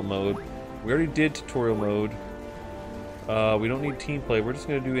 tutorial mode. We already did tutorial mode. We don't need team play. We're just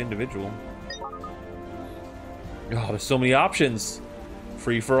gonna do individual. Oh, there's so many options.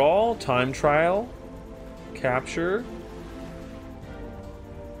 Free for all, time trial. Capture,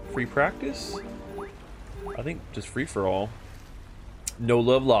 free practice. I think just free for all. No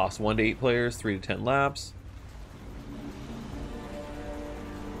love lost. 1 to 8 players, 3 to 10 laps.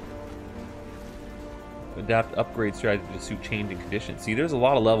 Adapt upgrade strategy to suit changing conditions. See, there's a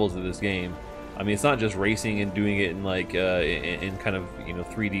lot of levels of this game. I mean, it's not just racing and doing it in like in kind of, you know,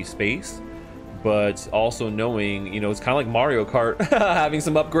 3D space, but also knowing, you know, it's kind of like Mario Kart, having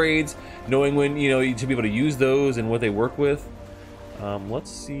some upgrades, knowing when, you know, to be able to use those and what they work with.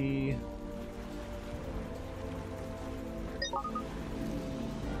 Let's see.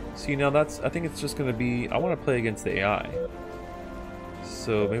 See, now that's, I think it's just going to be, I want to play against the AI.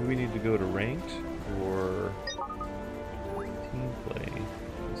 So maybe we need to go to ranked or team play.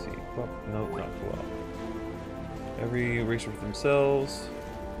 Let's see. Oh, no, not co-op. Every racer for themselves.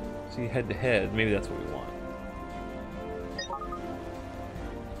 See, head to head. Maybe that's what we want.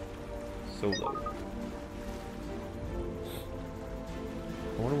 Solo.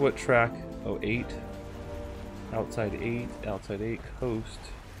 I wonder what track. Oh, 8. Outside 8. Outside 8. Coast.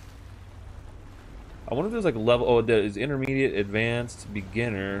 I wonder if there's like level. Oh, there's intermediate, advanced,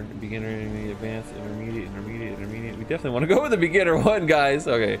 beginner, intermediate, advanced, intermediate. We definitely want to go with the beginner one, guys.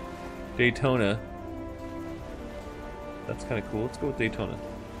 Okay, Daytona. That's kind of cool. Let's go with Daytona.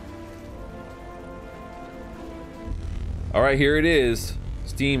 All right, here it is.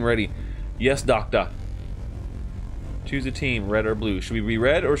 Steam ready. Yes, doctor. Choose a team, red or blue. Should we be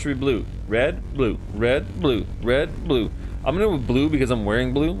red or should we be blue? Red, blue, red, blue, red, blue. I'm gonna go with blue because I'm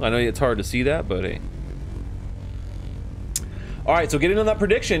wearing blue. I know it's hard to see that, but hey. All right, so getting on that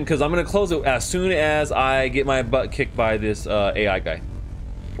prediction because I'm gonna close it as soon as I get my butt kicked by this AI guy,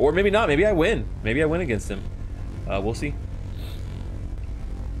 or maybe not. Maybe I win. Maybe I win against him. We'll see.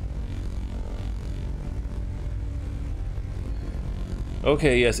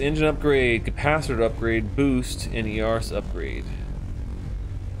 Okay, yes, engine upgrade, capacitor upgrade, boost, and ERS upgrade.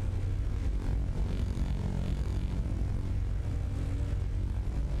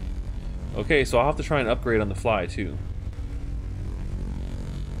 Okay, so I'll have to try and upgrade on the fly too.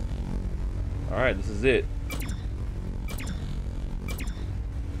 Alright, this is it.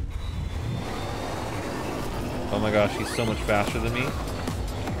 Oh my gosh, he's so much faster than me.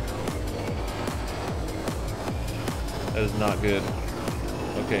 That is not good.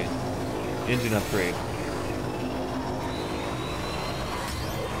 Okay, engine upgrade.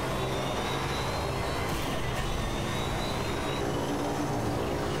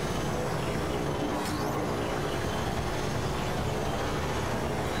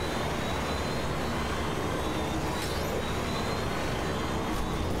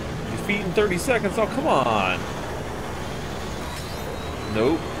 Defeat in 30 seconds, oh come on.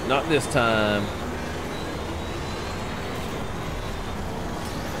 Nope, not this time.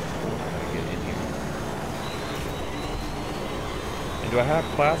 Do I have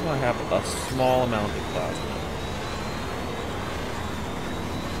plasma? I have a small amount of plasma.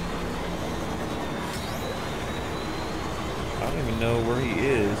 I don't even know where he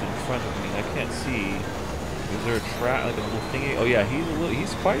is in front of me. I can't see. Is there a trap, like a little thingy? Oh yeah,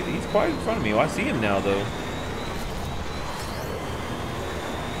 he's quite in front of me. Oh, I see him now though.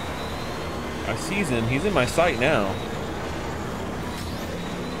 I sees him. He's in my sight now.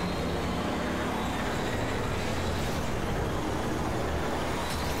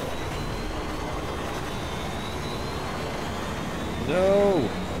 No!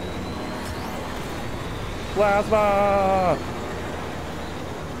 Plasma!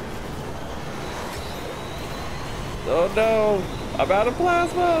 Oh no! I'm out of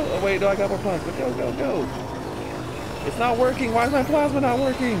plasma! Oh wait, no, I got more plasma. Go, go, go! It's not working! Why is my plasma not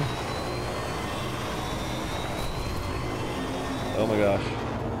working? Oh my gosh.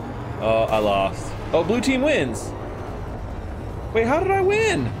 Oh, I lost. Oh, blue team wins! Wait, how did I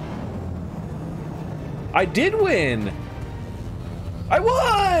win? I did win! I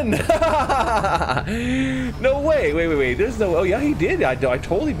won! No way! Wait. There's no. Oh yeah, he did. I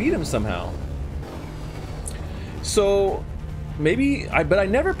totally beat him somehow. So maybe but I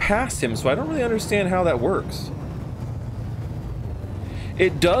never passed him, so I don't really understand how that works.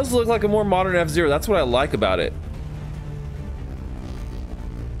 It does look like a more modern F-Zero. That's what I like about it.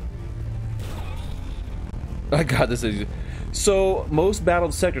 Oh god, this is. So most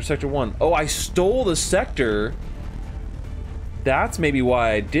battled sector, sector 1. Oh, I stole the sector. That's maybe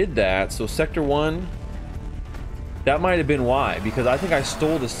why I did that. So sector 1, that might have been why, because I think I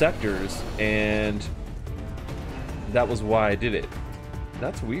stole the sectors and that was why I did it.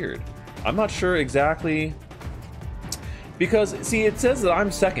 That's weird. I'm not sure exactly, because see, it says that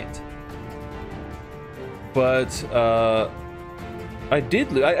I'm second, but I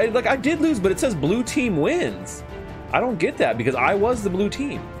did lose. I did lose, but it says blue team wins. I don't get that because I was the blue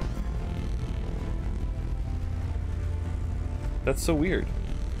team. That's so weird.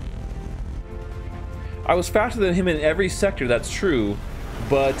 I was faster than him in every sector, that's true,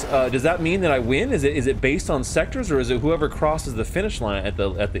 But does that mean that I win? Is it based on sectors, or is it whoever crosses the finish line at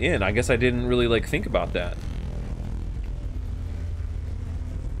the end? I guess I didn't really like think about that.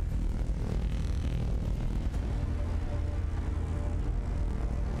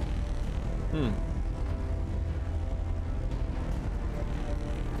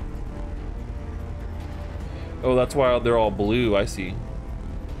 Oh, that's why they're all blue. I see.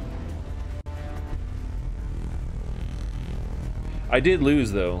 I did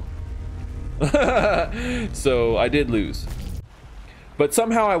lose though. So I did lose. But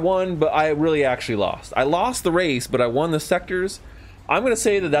somehow I won, but I really actually lost. I lost the race, but I won the sectors. I'm gonna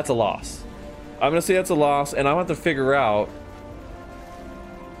say that that's a loss. I'm gonna say that's a loss, and I'm gonna have to figure out.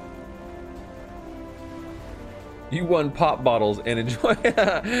 You won pop bottles and enjoy.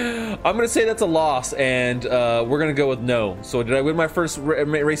 I'm gonna say that's a loss, and we're gonna go with no. So did I win my first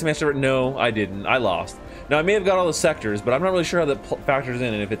racing match ever? No, I didn't. I lost. Now I may have got all the sectors, but I'm not really sure how that factors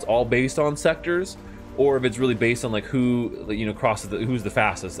in, and if it's all based on sectors, or if it's really based on like who, you know, crosses who's the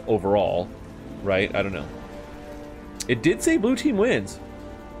fastest overall, right? I don't know. It did say blue team wins.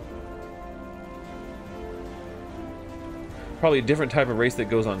 Probably a different type of race that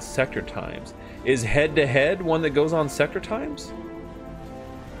goes on sector times. Is head-to-head one that goes on sector times?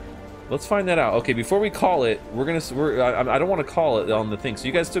 Let's find that out. Okay, before we call it, I don't want to call it on the thing, so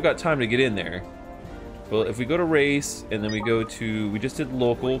you guys still got time to get in there. Well, if we go to race and then we go to, we just did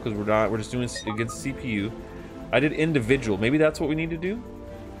local because we're just doing against CPU. I did individual. Maybe that's what we need to do.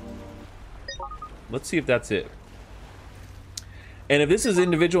 Let's see if that's it. And if this is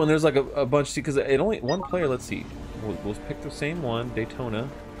individual and there's like a bunch, because it only one player. Let's see. We'll pick the same one, Daytona.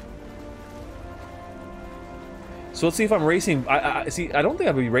 So let's see if I'm racing. I see. I don't think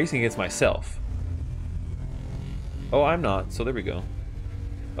I would be racing against myself. Oh, I'm not. So there we go.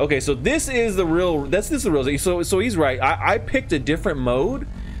 Okay, so this is the real. This is the real. So he's right. I picked a different mode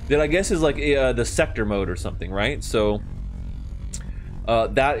that I guess is like the sector mode or something, right? So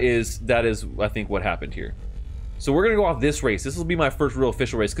that is I think what happened here. So we're gonna go off this race. This will be my first real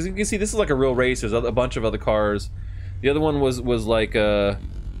official race because you can see this is like a real race. There's a bunch of other cars. The other one was like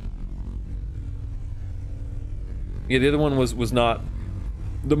yeah, the other one was not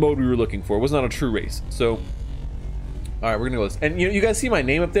the mode we were looking for. It was not a true race. So, all right, we're gonna go this. And you guys see my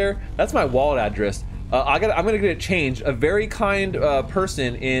name up there? That's my wallet address. I'm gonna get it changed. A very kind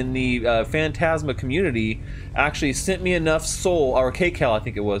person in the Phantasma community actually sent me enough soul, or KCal, I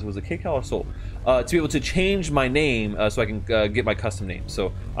think it was it KCal or soul, to be able to change my name so I can get my custom name.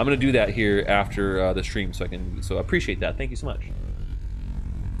 So I'm gonna do that here after the stream, so I appreciate that. Thank you so much.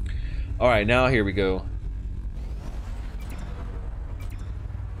 All right, now here we go.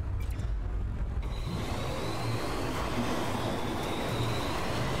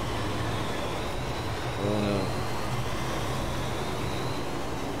 Oh no.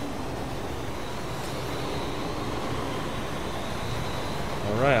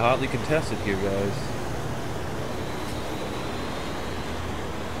 Alright, hotly contested here, guys.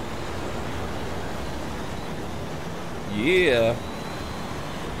 Yeah.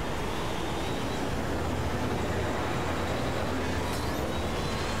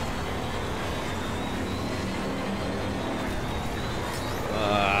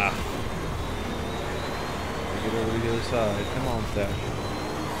 Get over to the other side. Come on, Stache.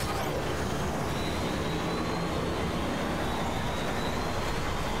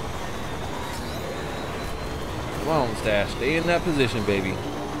 Come on, Stache. Stay in that position, baby.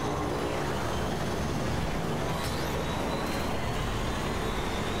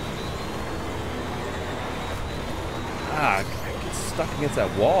 Ah, I get stuck against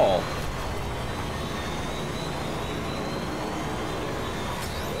that wall.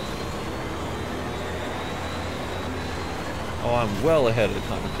 Oh, I'm well ahead of the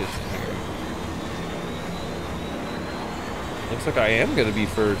competition here. Looks like I am gonna be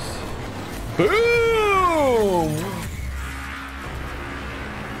first. Boom!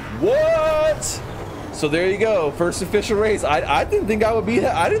 What? So there you go, first official race. I didn't think I would be.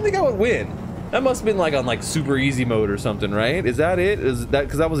 I didn't think I would win. That must have been like on like super easy mode or something, right? Is that it? Is that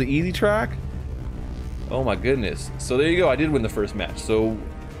because that was an easy track? Oh my goodness. So there you go. I did win the first match. So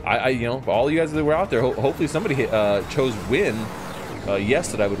you know, for all you guys that were out there, hopefully somebody chose win.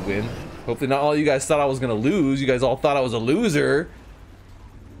 Yes, that I would win. Hopefully not all you guys thought I was gonna lose. You guys all thought I was a loser.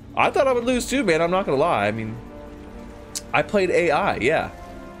 I thought I would lose too, man. I'm not gonna lie. I mean, I played AI. Yeah.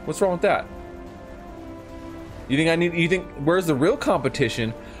 What's wrong with that? You think where's the real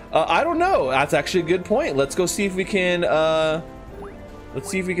competition? I don't know. That's actually a good point. Let's go see if we can. Let's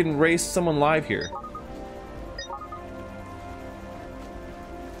see if we can race someone live here.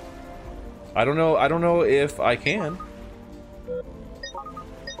 I don't know if I can.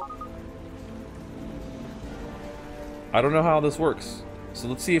 I don't know how this works. So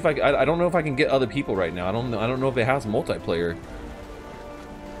let's see if I don't know if I can get other people right now. I don't know if it has multiplayer.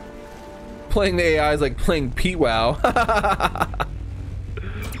 Playing the AI is like playing Pete WoW.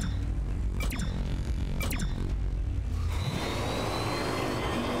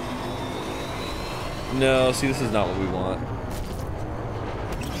 No, see, this is not what we want.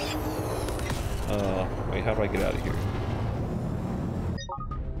 Wait, how do I get out of here?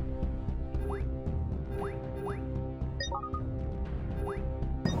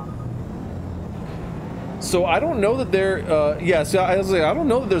 So I don't know that there, yeah, so I was like, I don't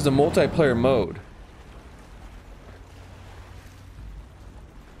know that there's a multiplayer mode.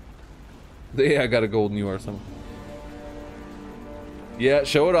 Yeah, I got a golden UR or something. Yeah,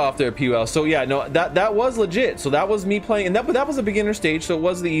 show it off there, PWL. So yeah, no, that was legit. So that was me playing, and that was a beginner stage, so it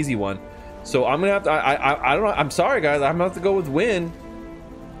was the easy one. So I'm gonna have to, I don't know, I'm sorry guys, I'm gonna have to go with win.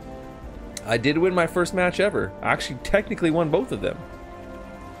 I did win my first match ever. I actually technically won both of them.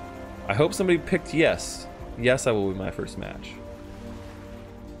 I hope somebody picked yes. Yes, I will win my first match.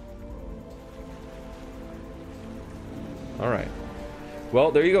 All right.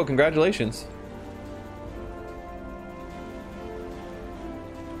 Well, there you go. Congratulations.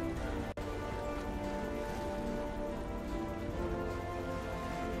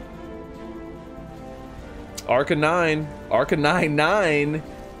 Arca 9. Arca 9.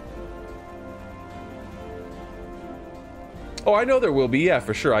 Oh, I know there will be, yeah,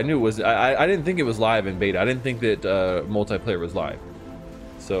 for sure. I knew it was. I didn't think it was live in beta. I didn't think that multiplayer was live.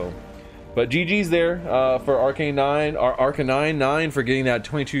 So, but GG's there for Arca 9 for getting that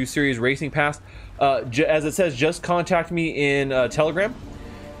 22 series racing pass. As it says, just contact me in Telegram,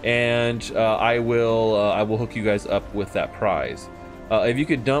 and I will hook you guys up with that prize. If you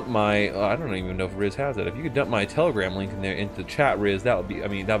could dump my, I don't even know if Riz has it. If you could dump my Telegram link in there into the chat, Riz, that would be, I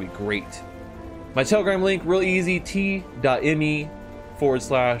mean, that'd be great. My Telegram link, real easy,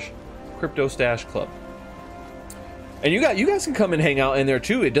 t.me/CryptoStache Club. And you guys can come and hang out in there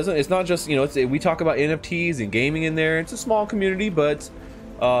too. It's not just, you know, we talk about NFTs and gaming in there. It's a small community, but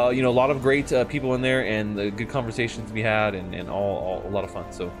you know, a lot of great people in there, and the good conversations to be had, and all a lot of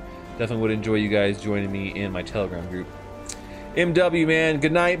fun. So definitely would enjoy you guys joining me in my Telegram group. MW, man,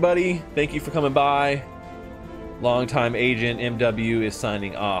 good night, buddy. Thank you for coming by. Longtime agent MW is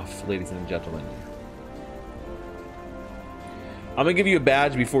signing off, ladies and gentlemen. I'm gonna give you a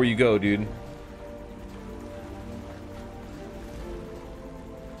badge before you go, dude.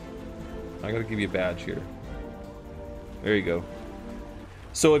 I gotta give you a badge here. There you go.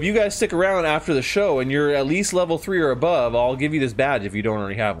 So if you guys stick around after the show and you're at least level 3 or above, I'll give you this badge if you don't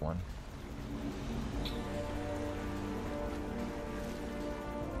already have one.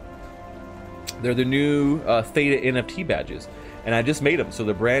 They're the new Theta NFT badges, and I just made them, so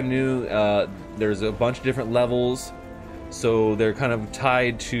they're brand new. There's a bunch of different levels, so they're kind of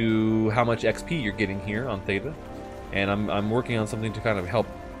tied to how much XP you're getting here on Theta, and I'm working on something to kind of help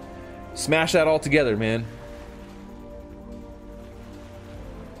smash that all together, man.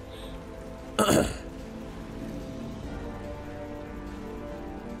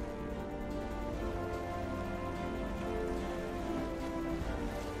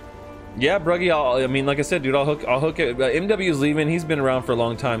 Yeah, Bruggy, I mean, like I said, dude, I'll hook it. MW's leaving. He's been around for a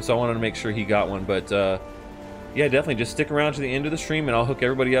long time, so I wanted to make sure he got one. But yeah, definitely just stick around to the end of the stream, and I'll hook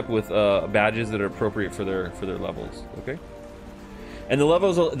everybody up with badges that are appropriate for their levels. Okay. And the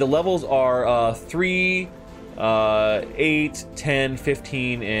levels are 3, 8, 10,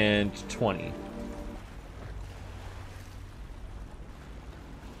 15, and 20.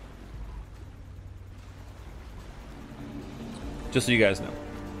 Just so you guys know.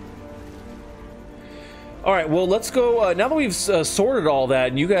 All right, well, let's go. Now that we've sorted all that,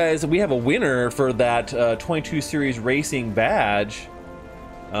 and you guys, we have a winner for that 22 series racing badge.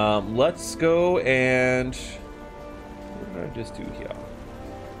 Let's go and what did I just do here?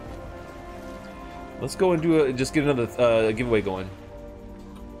 Let's go and do just get another giveaway going.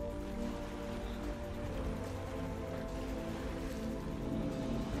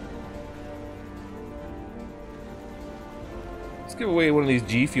 Give away one of these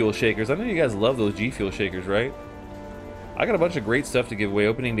G Fuel shakers. I know you guys love those G Fuel shakers, right? I got a bunch of great stuff to give away.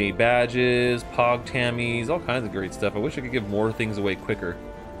 Opening day badges, Pog Tammies, all kinds of great stuff. I wish I could give more things away quicker.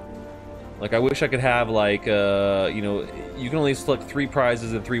 Like, I wish I could have, like, you know, you can only select 3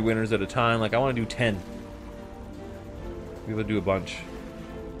 prizes and 3 winners at a time. Like, I want to do 10. We would do a bunch.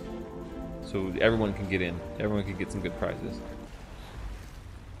 So everyone can get in. Everyone can get some good prizes.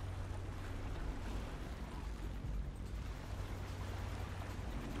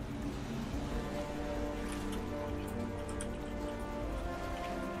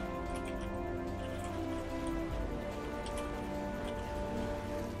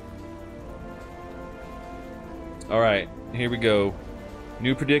 All right, here we go.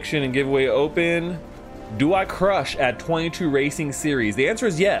 New prediction and giveaway open. Do I crush at 22 Racing Series? The answer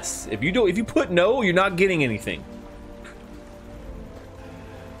is yes. If you put no, you're not getting anything.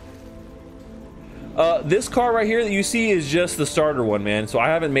 This car right here that you see is just the starter one, man. So I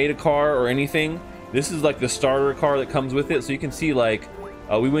haven't made a car or anything. This is like the starter car that comes with it. So you can see, like,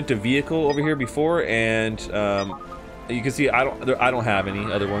 we went to vehicle over here before, and you can see I don't have any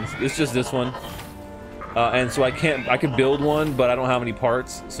other ones. It's just this one. And so I could build one, but I don't have any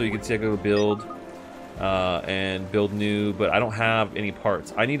parts. So you can see I go to build and build new, but I don't have any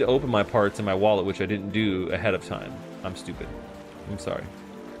parts. I need to open my parts in my wallet, which I didn't do ahead of time. I'm stupid. I'm sorry.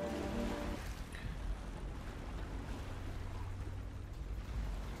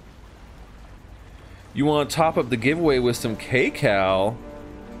 You want to top up the giveaway with some kcal?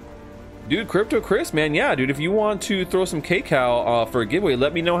 Dude, Crypto Chris, man, yeah, dude. If you want to throw some kcal for a giveaway,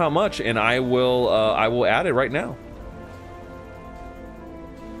 let me know how much, and I will add it right now.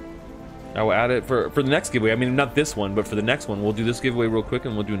 I will add it for the next giveaway. I mean, not this one, but for the next one, we'll do this giveaway real quick,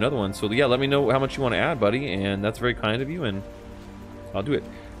 and we'll do another one. So yeah, let me know how much you want to add, buddy, and that's very kind of you, and I'll do it.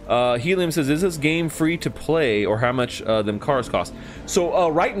 Helium says, is this game free to play, or how much them cars cost? So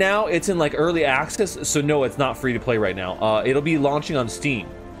right now it's in like early access, so no, it's not free to play right now. It'll be launching on Steam,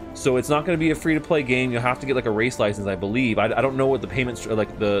 so it's not going to be a free to play game. You'll have to get like a race license, I believe. I don't know what the payment,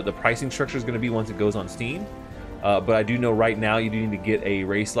 like the pricing structure is going to be once it goes on Steam, but I do know right now you do need to get a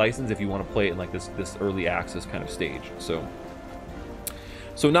race license if you want to play it in like this early access kind of stage.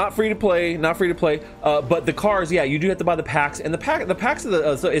 So not free to play, but the cars, yeah, you do have to buy the packs, and the packs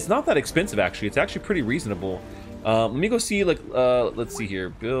of so it's not that expensive actually. It's actually pretty reasonable. Let me go see, like, let's see here.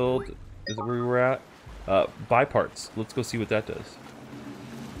 Build, is it where we were at? Buy parts. Let's go see what that does.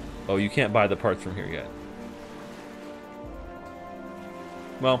 Oh, you can't buy the parts from here yet.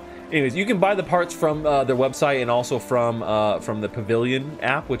 Well, anyways, you can buy the parts from their website and also from the Pavilion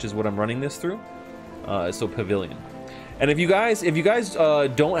app, which is what I'm running this through. So Pavilion. And if you guys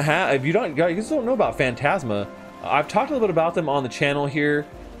don't know about Phantasma, I've talked a little bit about them on the channel here.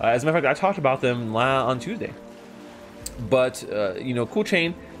 As a matter of fact, I talked about them on Tuesday. But you know, cool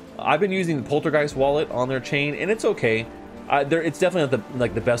chain. I've been using the Poltergeist wallet on their chain, and it's okay. It's definitely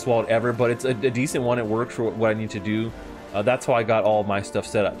not the best wallet ever, but it's a decent one. It works for what I need to do. That's how I got all my stuff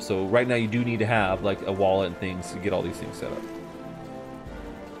set up. So right now you do need to have like a wallet and things to get all these things set up.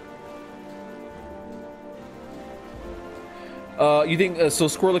 You think so,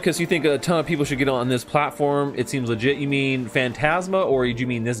 Squirlicus? You think a ton of people should get on this platform? It seems legit. You mean Phantasma, or do you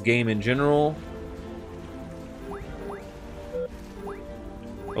mean this game in general?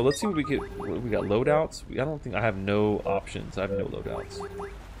 Oh, let's see what we get. We got loadouts. I don't think I have no options. I have no loadouts.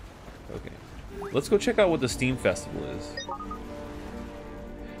 Okay, let's go check out what the Steam Festival is.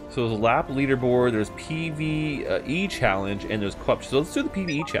 So there's a lap leaderboard. There's PvE challenge, and there's club. So let's do the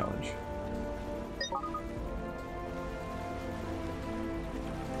PvE challenge.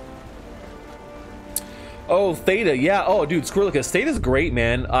 Oh, Theta, yeah. Oh, dude, Squirlicus, Theta's great,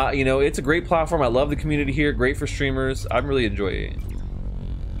 man. You know, it's a great platform. I love the community here. Great for streamers. I'm really enjoying it.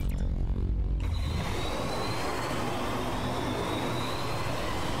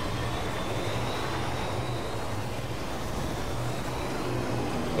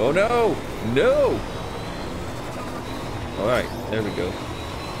 Oh no, no. All right, there we go.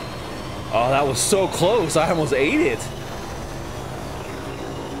 Oh, that was so close. I almost ate it.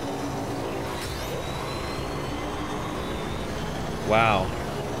 Wow.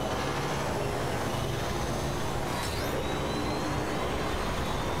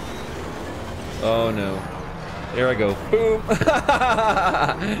 Oh no. There I go. Boom.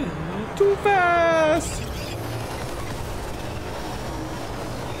 Too fast.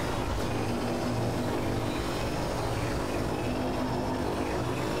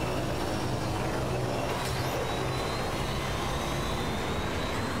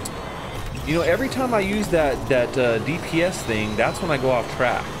 You know, every time I use that DPS thing, that's when I go off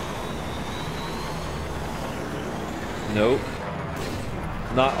track. Nope.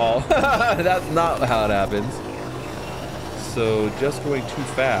 Not all. That's not how it happens. So just going too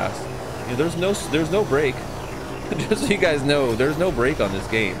fast. You know, there's no break. Just so you guys know, there's no break on this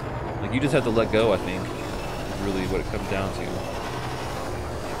game. Like, you just have to let go, I think. Is really what it comes down to.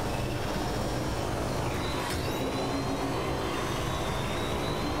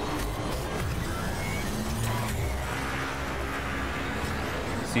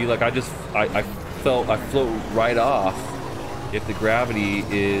 See, like, I float right off if the gravity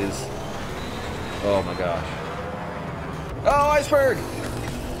is, oh my gosh. Oh, iceberg!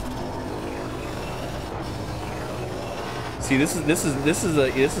 See, this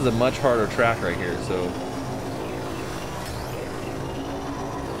is a much harder track right here, so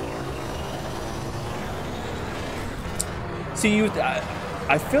See,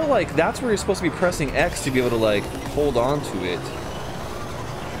 I feel like that's where you're supposed to be pressing X to be able to like hold on to it,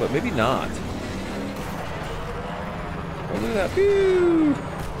 but maybe not. Oh, look at that! Pew!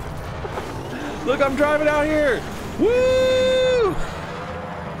 Look, I'm driving out here. Woo!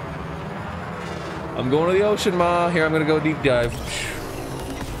 I'm going to the ocean, Ma. Here, I'm gonna go deep dive.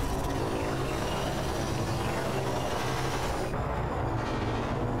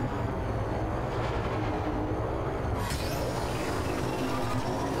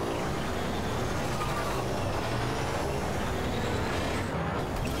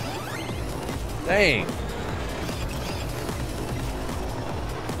 Dang.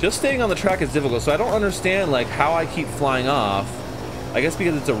 Just staying on the track is difficult, so I don't understand like how I keep flying off. I guess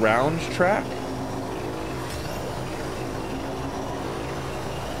because it's a round track.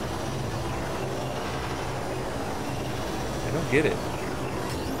 I don't get it.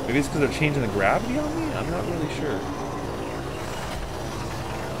 Maybe it's because they're changing the gravity on me? I'm not really sure.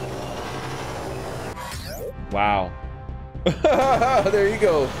 Wow. There you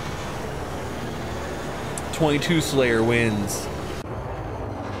go. 22 Slayer wins.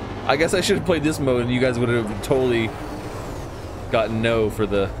 I guess I should have played this mode and you guys would have totally gotten no for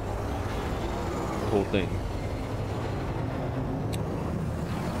the whole thing.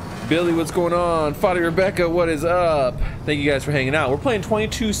 Billy, what's going on? Fadi Rebecca, what is up? Thank you guys for hanging out. We're playing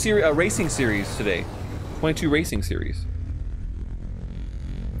 22 racing series today. 22 racing series.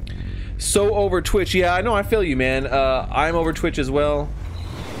 So over Twitch. Yeah, I know, I feel you, man. I'm over Twitch as well.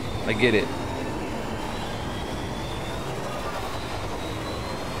 I get it.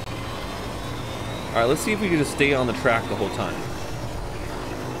 Alright, let's see if we can just stay on the track the whole time.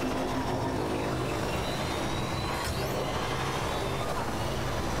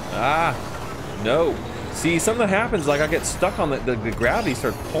 Ah, no. See, something happens, like I get stuck on the gravity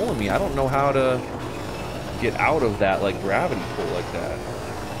starts pulling me. I don't know how to get out of that, like, gravity pull like that.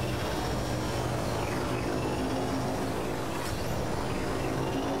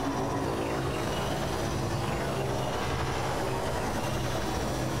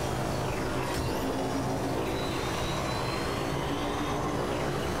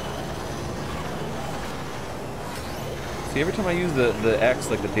 See, every time I use the X,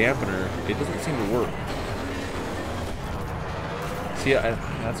 like the dampener, it doesn't seem to work. See,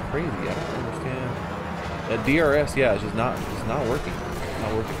 that's crazy. I don't understand. That DRS, yeah, it's just not working. It's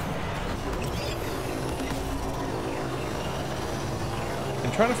not working.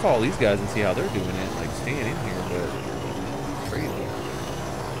 I'm trying to follow these guys and see how they're doing it, like staying in here, but it's crazy.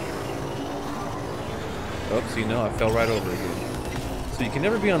 Oh, see, no, I fell right over again. So you can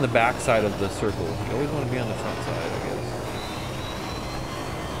never be on the back side of the circle. You always want to be on the front side, I guess.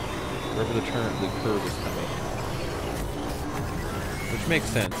 Wherever the curve is coming. Which makes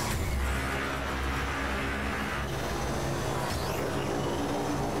sense.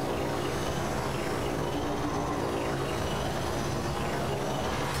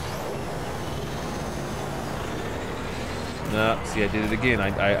 No, see, I did it again.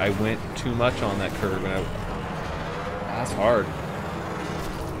 I went too much on that curve, and that's hard.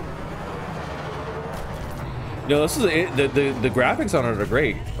 No, this is the graphics on it are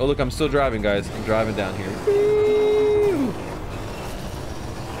great. Oh look, I'm still driving, guys. I'm driving down here. Woo!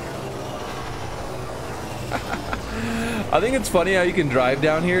 I think it's funny how you can drive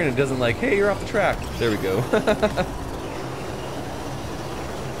down here and it doesn't like, hey, you're off the track. There we go.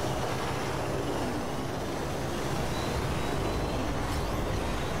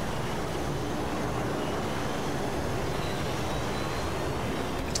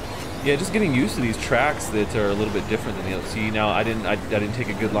 Yeah, just getting used to these tracks that are a little bit different than the other. See, now I didn't take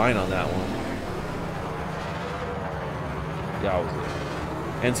a good line on that one. Yeah, I was.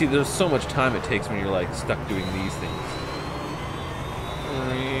 And see, there's so much time it takes when you're like stuck doing these things.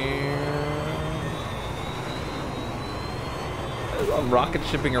 I'm rocket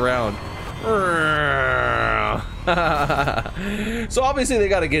shipping around. So obviously they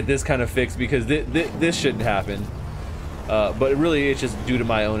got to get this kind of fixed because this shouldn't happen. But really, it's just due to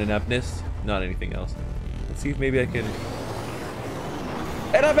my own ineptness, not anything else. Let's see if maybe I can...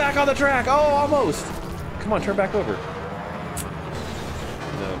 And I'm back on the track! Oh, almost! Come on, turn back over.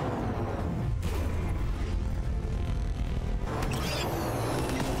 No.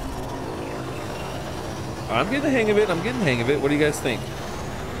 I'm getting the hang of it, I'm getting the hang of it. What do you guys think?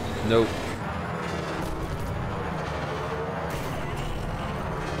 Nope.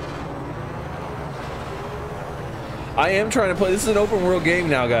 I am trying to play. This is an open world game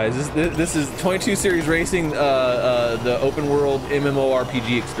now, guys. This is 22 Series Racing, the open world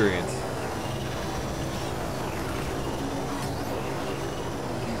MMORPG experience.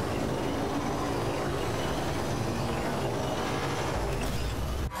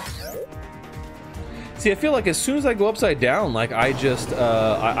 See, I feel like as soon as I go upside down, like I just,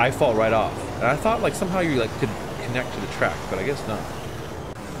 I fall right off. And I thought like somehow you like could connect to the track, but I guess not.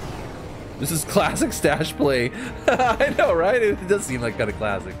 This is classic stash play. I know, right? It does seem like kind of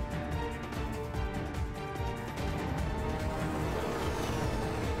classic.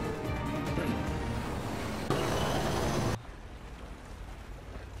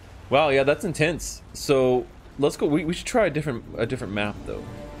 Wow, yeah, that's intense. So let's go. We should try a different map though.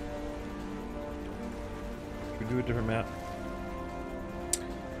 Should we do a different map?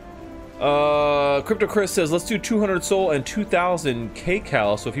 CryptoChris says let's do 200 soul and 2,000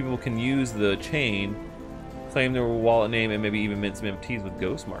 kcal so people can use the chain, claim their wallet name, and maybe even mint some NFTs with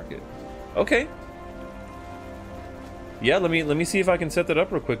Ghost Market. Okay. Yeah, let me see if I can set that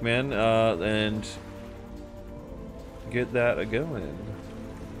up real quick, man, and get that going.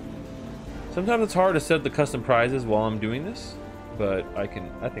 Sometimes it's hard to set the custom prizes while I'm doing this, but I think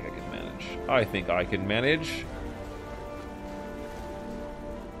I can manage. I think I can manage.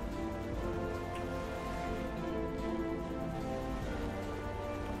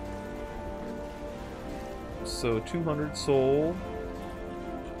 So 200 soul.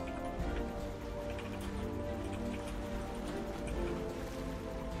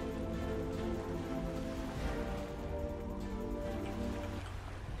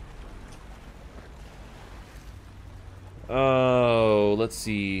 Oh, let's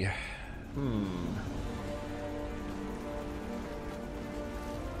see.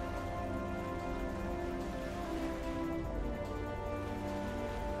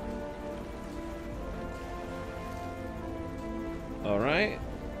 All right,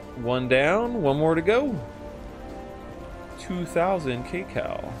 one down, one more to go. 2,000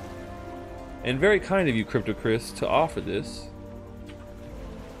 kcal. And very kind of you, CryptoChris, to offer this.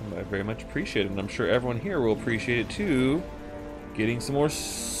 I very much appreciate it, and I'm sure everyone here will appreciate it too. Getting some more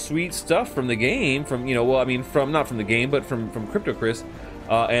sweet stuff from the game, from, you know, well, I mean, from not from the game, but from CryptoChris,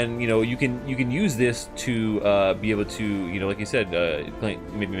 and you know, you can use this to be able to, you know, like you said,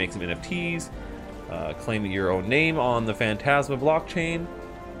 maybe make some NFTs, claim your own name on the Phantasma blockchain,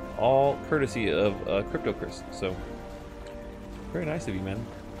 all courtesy of CryptoChris. So very nice of you, man.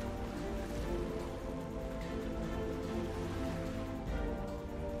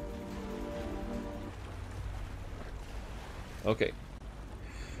 Okay.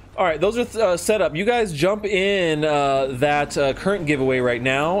 All right, those are set up. You guys jump in that current giveaway right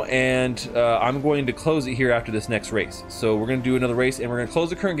now, and I'm going to close it here after this next race. So we're going to do another race, and we're going to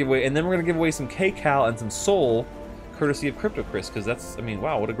close the current giveaway, and then we're going to give away some kcal and some soul, courtesy of CryptoChris, because that's, I mean,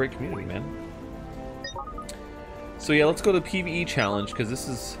 wow, what a great community, man. So yeah, let's go to the PvE challenge, because this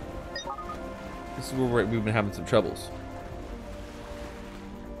is where we've been having some troubles.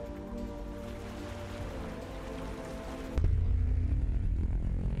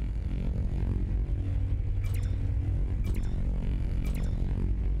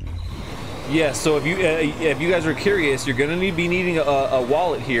 Yeah, so if you guys are curious, you're gonna be needing a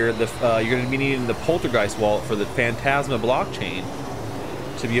wallet here. You're gonna be needing the Poltergeist wallet for the Phantasma blockchain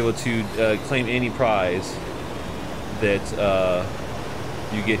to be able to claim any prize that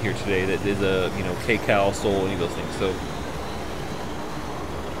you get here today. That is a, you know, kcal, soul, any of those things. So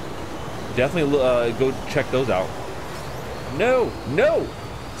definitely go check those out. No, no.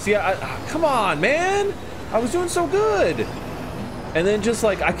 See, come on, man. I was doing so good. And then just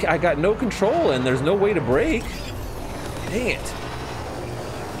like, I got no control and there's no way to break. Dang it.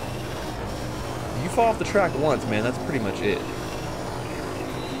 You fall off the track once, man, that's pretty much it.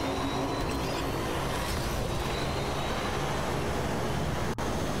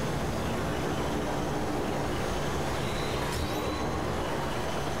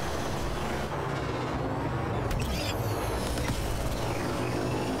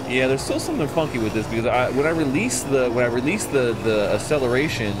 Yeah, there's still something funky with this because when I release the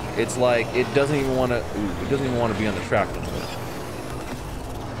acceleration, it's like it doesn't even want to be on the track anymore.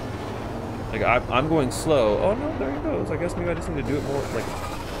 Like I'm going slow. Oh no, there he goes. I guess maybe I just need to do it more. Like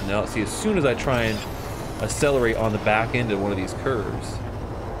no, see, as soon as I try and accelerate on the back end of one of these curves,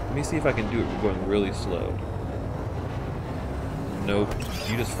 let me see if I can do it going really slow. Nope,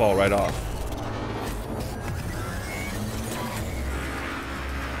 you just fall right off.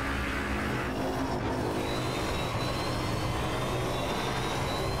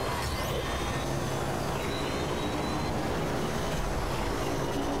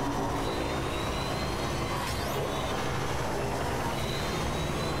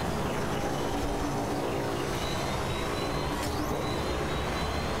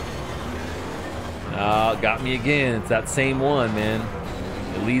 Got me again. It's that same one, man.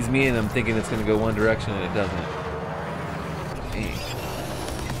 It leads me in. I'm thinking it's going to go one direction, and it doesn't. Dang.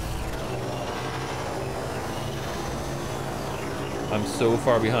 I'm so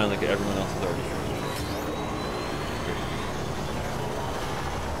far behind, like everyone else is already finished.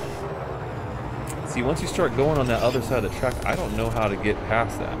 See, once you start going on that other side of the track, I don't know how to get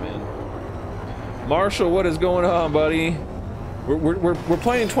past that, man. Marshall, what is going on, buddy? We're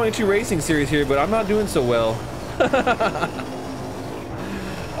playing 22 Racing Series here, but I'm not doing so well.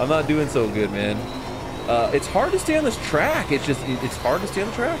 I'm not doing so good, man. It's hard to stay on this track. It's hard to stay on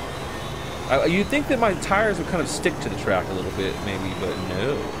the track. You'd think that my tires would kind of stick to the track a little bit, maybe, but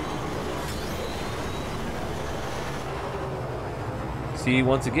no. See,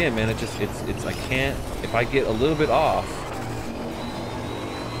 once again, man, it's I can't, if I get a little bit off.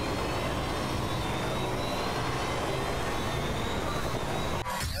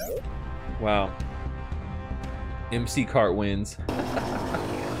 Wow. MC Kart wins.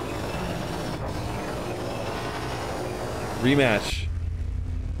 Rematch.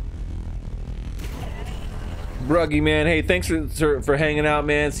 Bruggy, man. Hey, thanks for hanging out,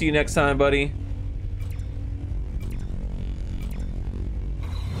 man. See you next time, buddy.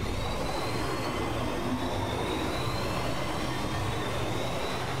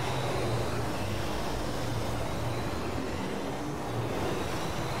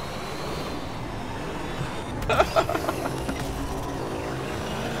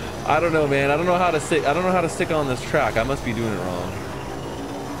 I don't know, man. I don't know how to stick. I don't know how to stick on this track. I must be doing it wrong.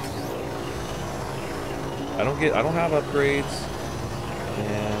 I don't have upgrades,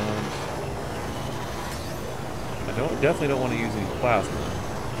 and I definitely don't want to use any plasma.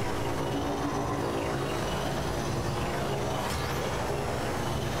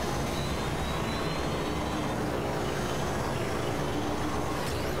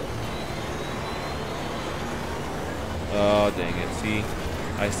 Oh, dang it. See?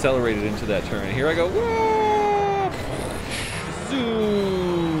 I accelerated into that turn. Here I go. Whoa!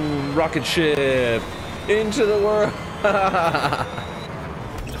 Zoom! Rocket ship into the world.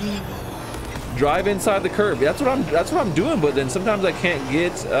 Drive inside the curb. That's what I'm doing. But then sometimes I can't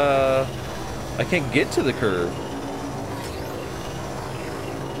get to the curb.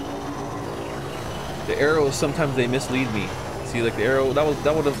 The arrows, sometimes they mislead me. See, like the arrow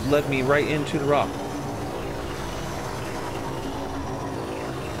that would have led me right into the rock.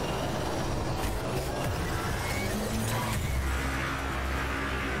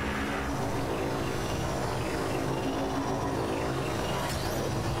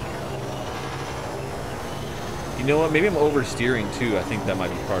 You know what? Maybe I'm oversteering too. I think that might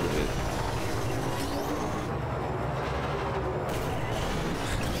be part of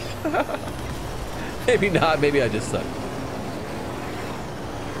it. Maybe not. Maybe I just suck.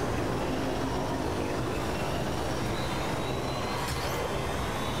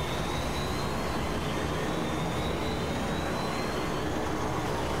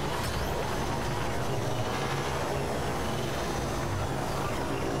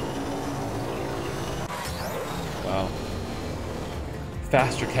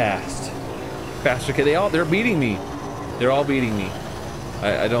 Faster cast. Faster cast. They're beating me. They're all beating me.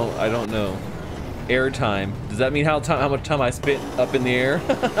 I don't know. Air time. Does that mean how much time I spent up in the air?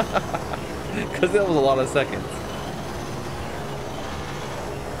 Because that was a lot of seconds.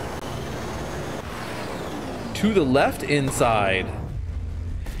 To the left inside.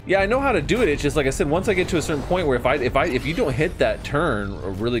 Yeah, I know how to do it. It's just like I said, once I get to a certain point where if you don't hit that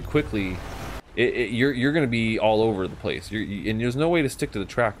turn really quickly, you're gonna be all over the place. And there's no way to stick to the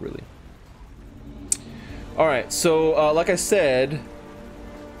track really. All right, so like I said,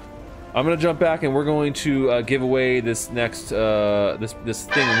 I'm gonna jump back and we're going to give away this next this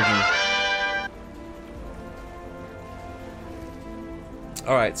thing.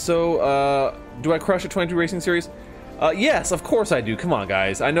 All right, so do I crush a 22 Racing Series? Yes, of course I do. Come on,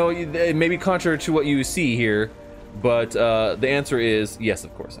 guys. I know it may be contrary to what you see here, but the answer is yes.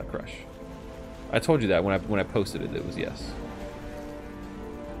 Of course, I crush. I told you that when I posted it. It was yes.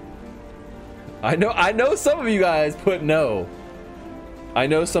 I know some of you guys put no. I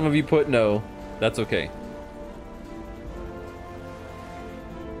know some of you put no. That's okay.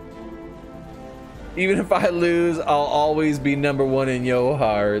 Even if I lose, I'll always be #1 in your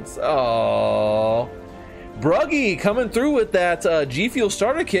hearts. Oh, Bruggy coming through with that G Fuel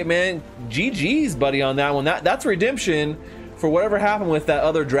starter kit, man. GG's, buddy, on that one. That's redemption for whatever happened with that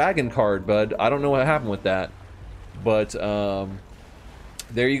other dragon card, bud. I don't know what happened with that, but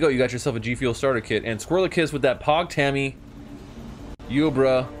there you go. You got yourself a G Fuel starter kit. And Squirrelikiss with that Pog Tammy. Yo,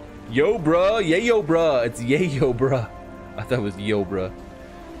 bruh. Yo, bruh. Yeah, yo, bruh. It's yeah, yo, bruh. I thought it was yo, bruh.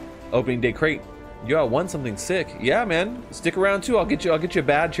 Opening day crate. Yo, I won something sick. Yeah, man. Stick around too. I'll get you a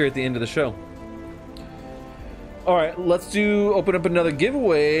badge here at the end of the show. All right, let's open up another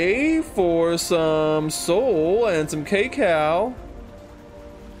giveaway for some soul and some K-Cal.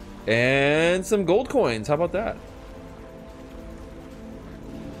 And some gold coins. How about that?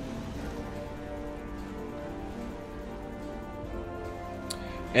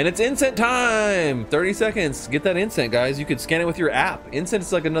 And it's Incent time! 30 seconds. Get that Incent, guys. You could scan it with your app. Incent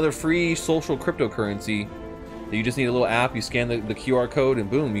is like another free social cryptocurrency. You just need a little app. You scan the QR code, and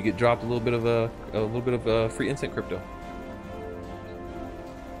boom, you get dropped a little bit of free Incent crypto.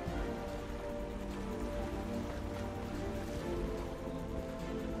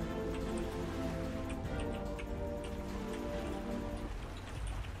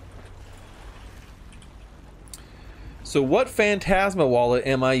 So what Phantasma wallet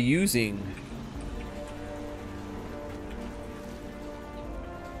am I using?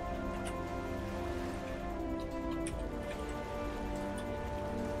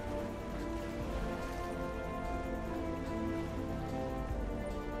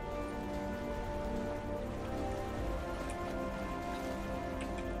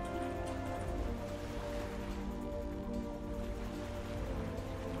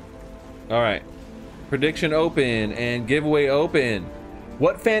 All right. Prediction open and giveaway open.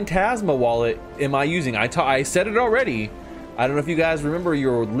 What Phantasma wallet am I using? I said it already. I don't know if you guys remember,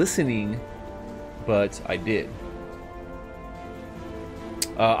 you're listening, but I did.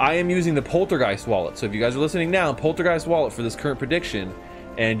 I am using the Poltergeist wallet. So if you guys are listening now, Poltergeist wallet for this current prediction,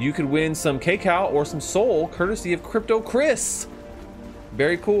 and you could win some K-Cow or some Soul courtesy of Crypto Chris.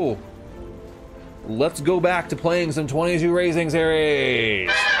 Very cool. Let's go back to playing some 22 Racing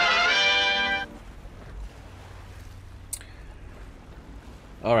Series.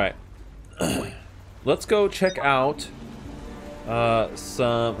 All right, let's go check out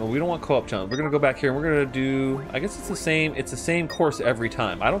some. We don't want co-op challenge. We're gonna go back here and we're gonna do. I guess it's the same. It's the same course every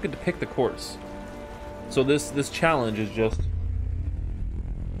time. I don't get to pick the course, so this challenge is just.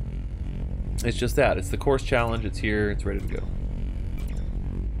 It's just that. It's the course challenge. It's here. It's ready to go.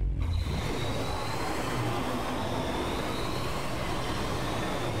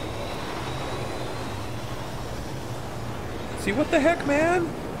 See, what the heck, man?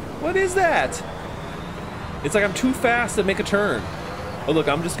 What is that? It's like I'm too fast to make a turn. Oh, look,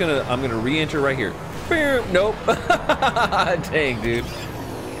 I'm gonna re-enter right here. Nope. Dang, dude.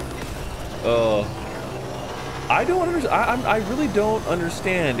 Oh. I don't understand. I really don't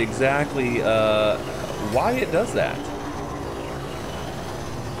understand exactly why it does that.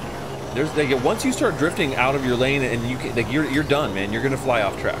 There's like, once you start drifting out of your lane and you're done, man. You're gonna fly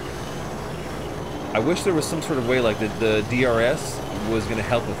off track. I wish there was some sort of way like the DRS was gonna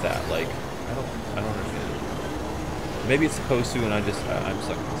help with that. Like, I don't understand. Maybe it's supposed to, and I'm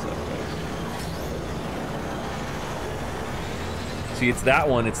sucking this up, guys. See, it's that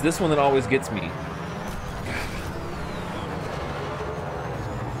one. It's this one that always gets me.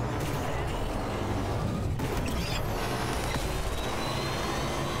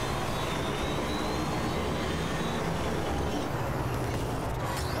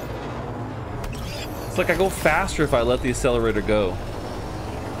 It's like I go faster if I let the accelerator go.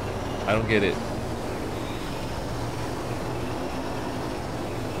 I don't get it.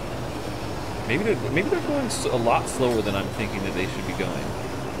 Maybe they're going a lot slower than I'm thinking that they should be going.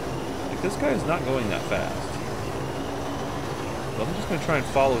 Like, this guy is not going that fast. So I'm just going to try and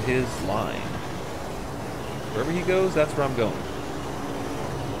follow his line. Wherever he goes, that's where I'm going.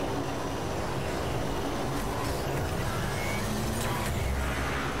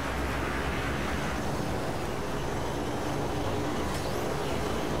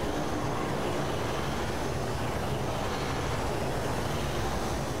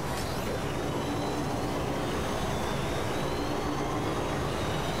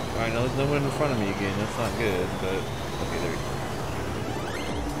 Alright, now there's no one in front of me again. That's not good, but... Okay, there we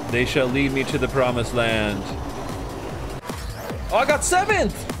go. They shall lead me to the promised land. Oh, I got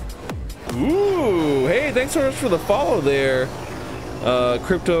 7th! Ooh! Hey, thanks so much for the follow there.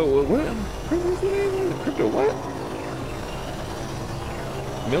 Crypto... What? Crypto what?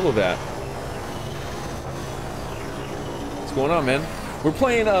 Millovat. What's going on, man? We're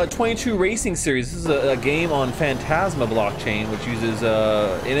playing 22 Racing Series. This is a game on Phantasma blockchain, which uses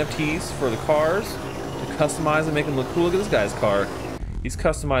NFTs for the cars to customize and make them look cool. Look at this guy's car. He's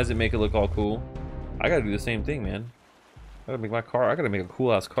customized it, make it look all cool. I gotta do the same thing, man. I gotta make my car. I gotta make a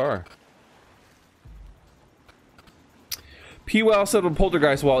cool ass car. P-Well said on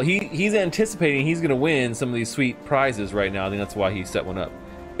Poltergeist Wall, he's anticipating he's gonna win some of these sweet prizes right now. I think that's why he set one up.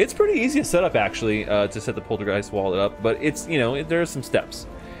 It's pretty easy to set up, actually, to set the Poltergeist wallet up, but it's, you know, there are some steps.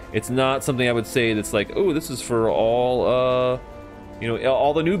 It's not something I would say that's like, oh, this is for all, you know,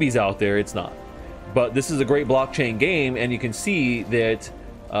 all the newbies out there. It's not. But this is a great blockchain game, and you can see that,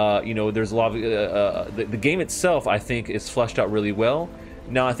 you know, there's a lot of, the game itself, I think, is fleshed out really well.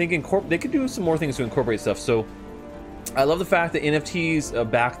 Now I think they could do some more things to incorporate stuff. So I love the fact that NFTs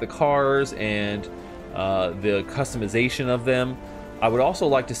back the cars and the customization of them. I would also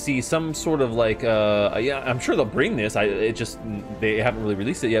like to see some sort of like, yeah, I'm sure they'll bring this. They haven't really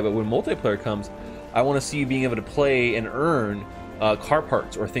released it yet, but when multiplayer comes, I want to see you being able to play and earn car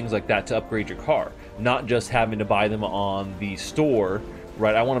parts or things like that to upgrade your car, not just having to buy them on the store,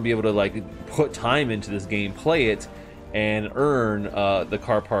 right? I want to be able to like put time into this game, play it, and earn the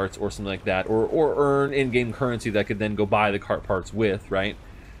car parts or something like that, or earn in-game currency that I could then go buy the car parts with, right?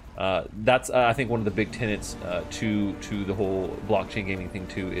 That's I think one of the big tenets to the whole blockchain gaming thing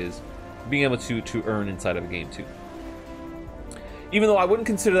too, is being able to earn inside of a game too. Even though I wouldn't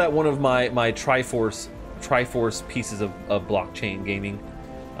consider that one of my Triforce pieces of blockchain gaming,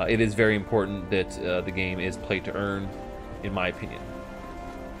 it is very important that the game is played to earn, in my opinion.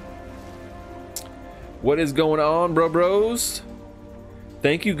 What is going on, bros?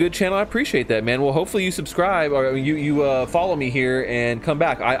 Thank you, good channel. I appreciate that, man. Well, hopefully you subscribe or you follow me here and come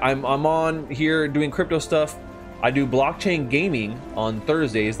back. I'm on here doing crypto stuff. I do blockchain gaming on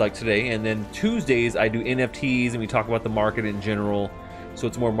Thursdays like today, and then Tuesdays I do NFTs and we talk about the market in general. So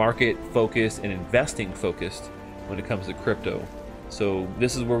it's more market focused and investing focused when it comes to crypto. So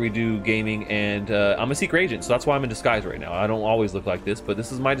this is where we do gaming, and I'm a secret agent, so that's why I'm in disguise right now. I don't always look like this, but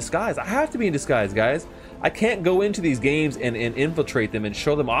this is my disguise. I have to be in disguise, guys. I can't go into these games and infiltrate them and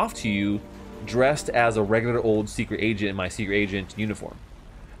show them off to you dressed as a regular old secret agent in my secret agent uniform.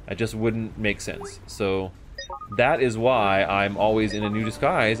 That just wouldn't make sense. So that is why I'm always in a new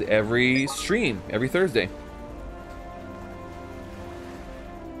disguise every stream, every Thursday.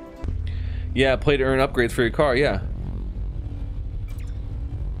 Yeah, play to earn upgrades for your car, yeah.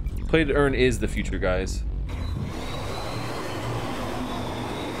 Play to earn is the future, guys.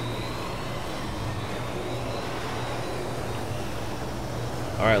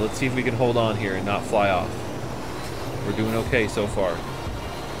 Alright, let's see if we can hold on here and not fly off. We're doing okay so far.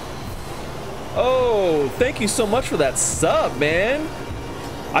 Oh, thank you so much for that sub, man.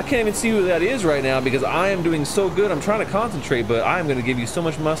 I can't even see who that is right now because I am doing so good. I'm trying to concentrate, but I'm going to give you so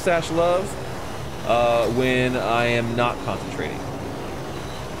much mustache love when I am not concentrating.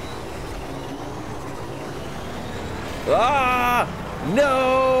 Ah!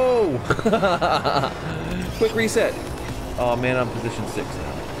 No! Quick reset. Oh man, I'm position 6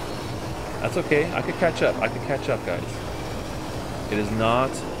 now. That's okay. I could catch up. I could catch up, guys. It is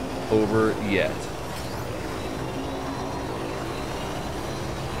not over yet.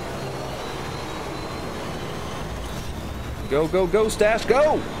 Go, go, go, Stache,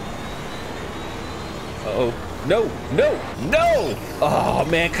 go! Uh-oh. No, no, no! Oh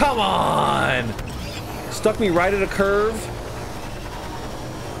man, come on! Stuck me right at a curve.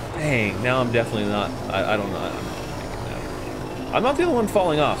 Dang, now I'm definitely not, I don't know. I'm not the only one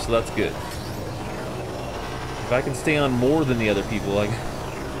falling off, so that's good. If I can stay on more than the other people, like,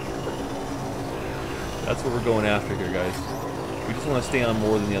 that's what we're going after here, guys. We just want to stay on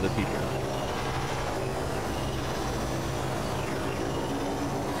more than the other people.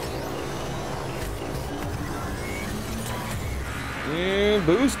 And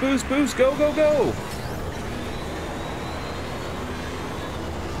boost, boost, boost, go, go, go!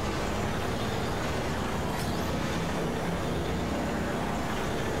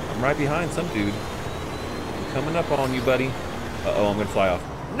 I'm right behind some dude. I'm coming up on you, buddy. Uh-oh, I'm gonna fly off.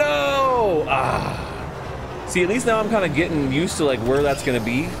 No! Ah! See, at least now I'm kind of getting used to like where that's gonna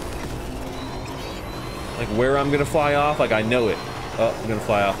be. Like where I'm gonna fly off, like I know it. Oh, I'm gonna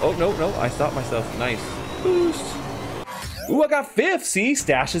fly off. Oh, no, no, I stopped myself. Nice. Boost. Ooh, I got 5th. See,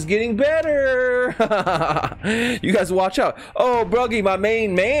 Stache is getting better. You guys watch out. Oh, Bruggy, my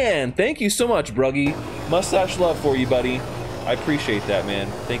main man. Thank you so much, Bruggy. Mustache love for you, buddy. I appreciate that, man.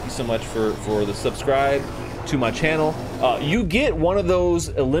 Thank you so much for the subscribe to my channel. You get one of those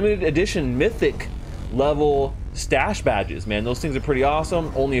limited edition mythic level stash badges, man. Those things are pretty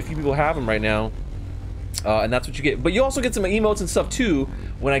awesome. Only a few people have them right now. And that's what you get. But you also get some emotes and stuff too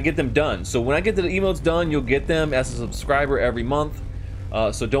when I get them done. So when I get the emotes done, you'll get them as a subscriber every month.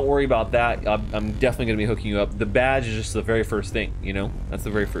 So don't worry about that. I'm definitely going to be hooking you up. The badge is just the very first thing, you know? That's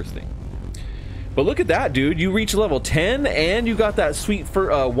the very first thing. But look at that, dude. You reach level 10 and you got that sweet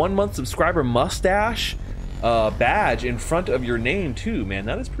for 1 month subscriber mustache badge in front of your name too, man.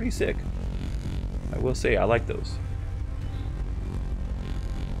 That is pretty sick. I will say, I like those.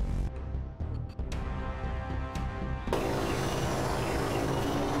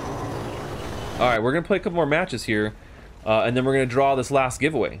 Alright, we're going to play a couple more matches here, and then we're going to draw this last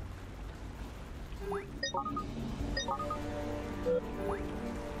giveaway.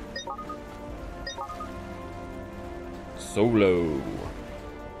 Solo.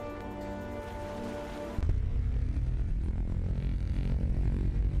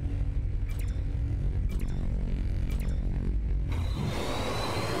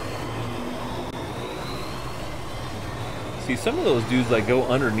 See, some of those dudes like go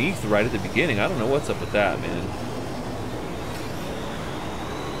underneath right at the beginning. I don't know what's up with that, man.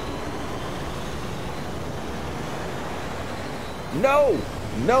 No!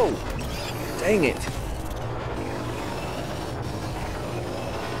 No! Dang it.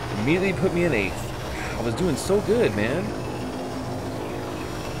 Immediately put me in 8th. I was doing so good, man.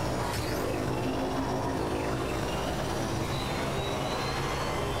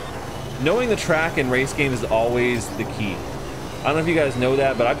 Knowing the track in race games is always the key. I don't know if you guys know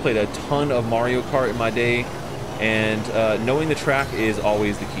that, but I played a ton of Mario Kart in my day, and knowing the track is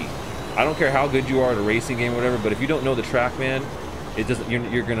always the key. I don't care how good you are at a racing game or whatever, but if you don't know the track, man, it doesn't.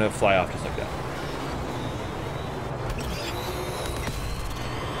 You're gonna fly off just like that.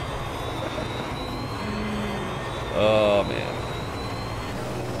 Oh man.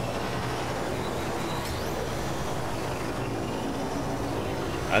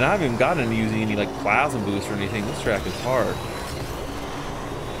 And I haven't even gotten into using any like plasma boost or anything. This track is hard.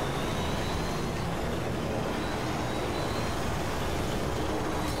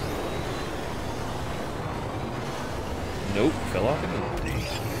 Nope, fell off again.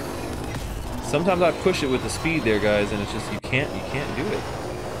 Sometimes I push it with the speed there, guys, and it's just you can't do it.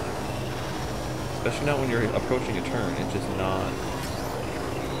 Especially not when you're approaching a turn. It's just not.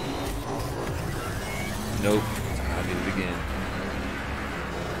 Nope. I did it again.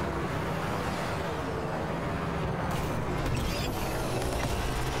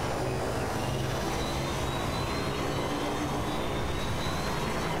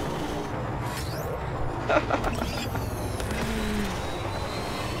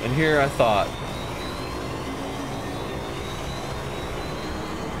 And here I thought,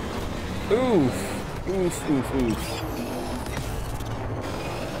 oof, oof, oof, oof.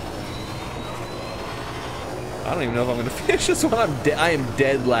 I don't even know if I'm gonna finish this one. I am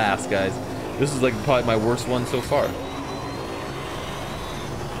dead last, guys. This is like probably my worst one so far.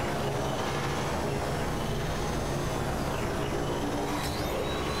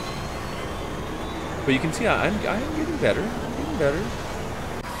 But you can see I'm getting better. I'm getting better.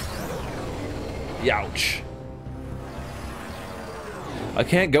 Youch. I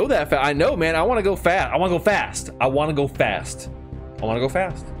can't go that fast. I know, man. I want to go fast. I want to go fast. I want to go fast. I want to go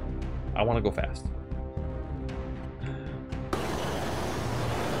fast. I want to go fast.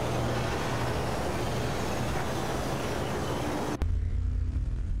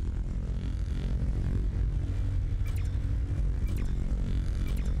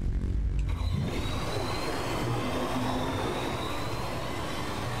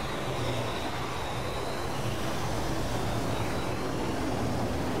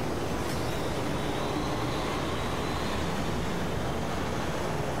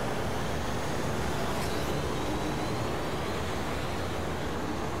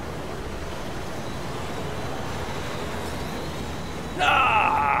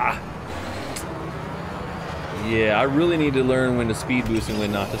 Yeah, I really need to learn when to speed boost and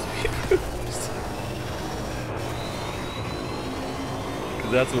when not to speed boost.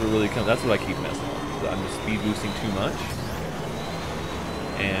 Because that's what it really comes. That's what I keep messing up. I'm just speed boosting too much,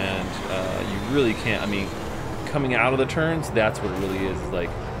 and you really can't. I mean, coming out of the turns, that's what it really is. Like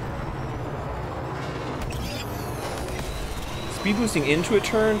speed boosting into a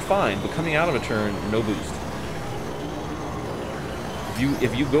turn, fine, but coming out of a turn, no boost.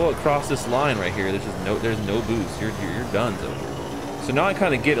 If you go across this line right here, there's no boost. You're done. So now I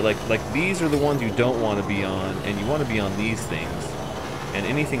kind of get it. Like these are the ones you don't want to be on, and you want to be on these things, and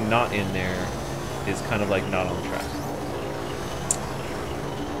anything not in there is kind of like not on track.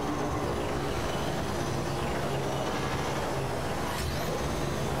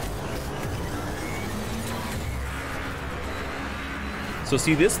 So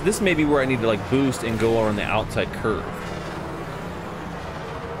see, this may be where I need to like boost and go on the outside curve.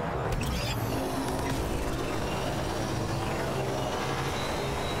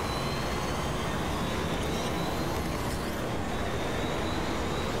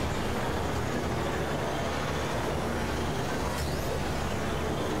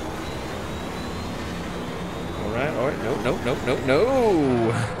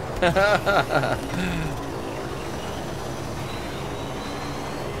 No.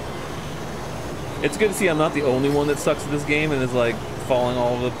 It's good to see I'm not the only one that sucks at this game and is like falling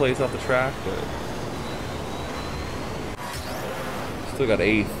all over the place off the track, but still got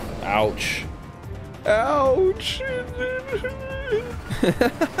 8th. Ouch. Ouch.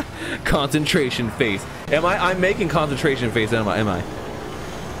 Concentration face. I'm making concentration face, am I?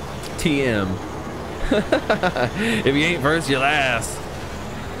 TM. If you ain't first, you're last.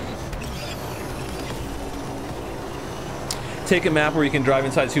 take a map where you can drive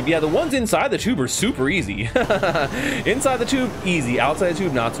inside the tube. Yeah, the ones inside the tube are super easy. Inside the tube, easy. Outside the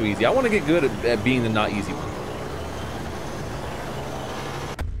tube, not so easy. I want to get good at being the not easy one.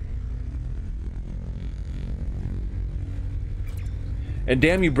 And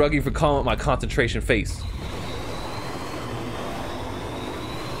damn you, Bruggy, for calling out my concentration face.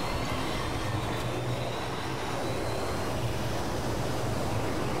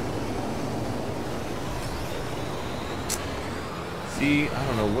 See, I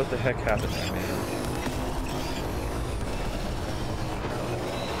don't know what the heck happened there, man.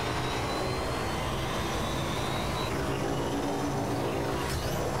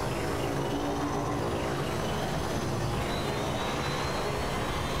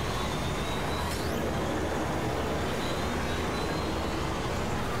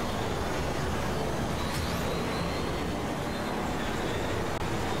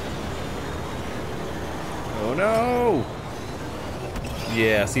 Oh no!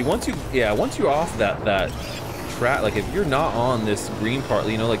 Yeah, see, once you're off that track, like if you're not on this green part,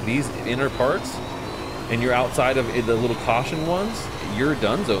 you know, like these inner parts, and you're outside of the little caution ones, you're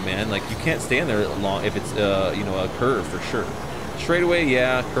donezo, man. Like you can't stand there long if it's you know, a curve for sure. Straight away,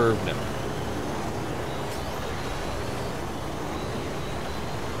 yeah, curve, no.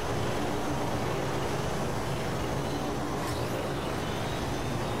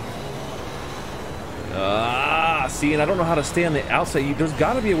 See, and I don't know how to stay on the outside. There's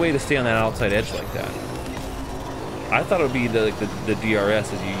got to be a way to stay on that outside edge like that. I thought it would be the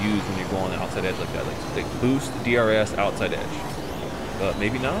DRS as you use when you go on the outside edge like that, like boost, DRS, outside edge. But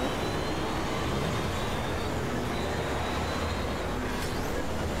maybe not.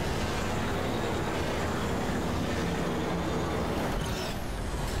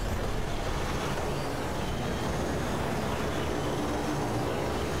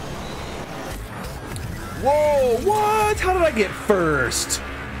 Whoa, what? How did I get first?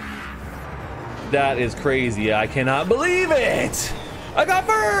 That is crazy. I cannot believe it. I got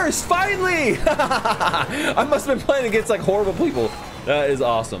first, finally. I must have been playing against like horrible people. That is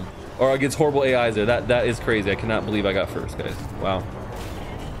awesome. Or against horrible AIs there. That is crazy. I cannot believe I got first, guys. Wow.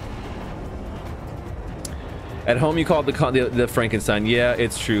 At home you called the Frankenstein. Yeah,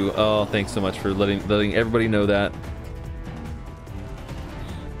 it's true. Oh, thanks so much for letting everybody know that.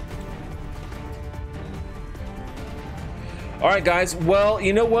 All right, guys. Well,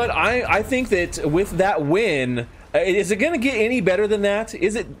 you know what? I think that with that win, is it going to get any better than that?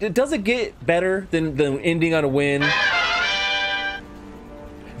 Does it get better than ending on a win?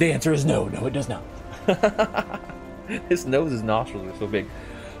 The answer is no. No, it does not. His nose, his nostrils are so big.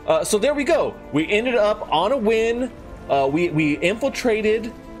 So there we go. We ended up on a win. We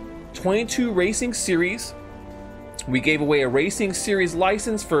infiltrated 22 Racing Series. We gave away a Racing Series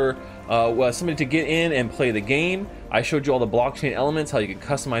license for somebody to get in and play the game. I showed you all the blockchain elements, how you can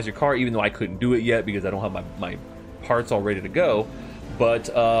customize your car, even though I couldn't do it yet because I don't have my parts all ready to go.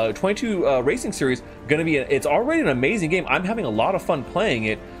 But 22 Racing Series, it's already an amazing game. I'm having a lot of fun playing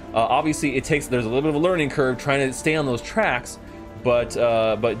it. Obviously, there's a little bit of a learning curve trying to stay on those tracks, but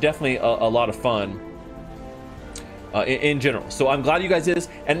definitely a lot of fun in general. So I'm glad you guys did this,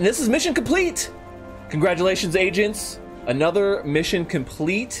 and this is mission complete. Congratulations, agents! Another mission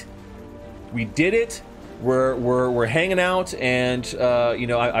complete. We did it. We're hanging out, and you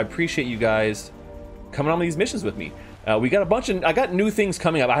know, I appreciate you guys coming on these missions with me. We got a bunch of, I got new things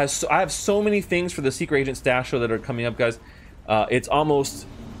coming up. I have so many things for the Secret Agent Stache show that are coming up, guys. It's almost,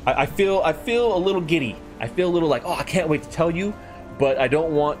 I feel a little giddy. I feel a little like, oh, I can't wait to tell you, but I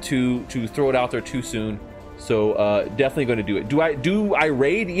don't want to throw it out there too soon. So definitely going to do it. Do I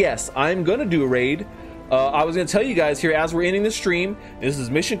raid? Yes, I'm going to do a raid. I was going to tell you guys here as we're ending the stream, this is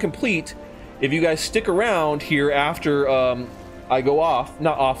mission complete. If you guys stick around here after I go off,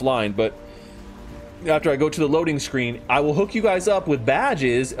 not offline, but after I go to the loading screen, I will hook you guys up with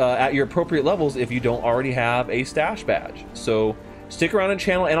badges at your appropriate levels if you don't already have a Stache badge. So stick around in the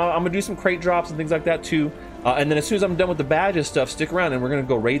channel, and I'm gonna do some crate drops and things like that too. And then as soon as I'm done with the badges stuff, stick around and we're gonna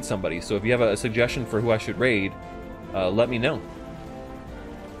go raid somebody. So if you have a suggestion for who I should raid, let me know.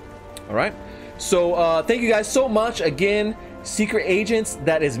 All right. So thank you guys so much again. Secret Agents,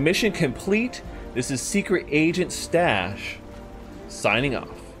 that is mission complete. This is Secret Agent Stache signing off.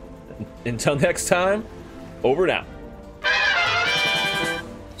 Until next time, over and out.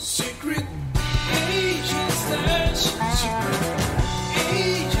 Secret Agent Stache.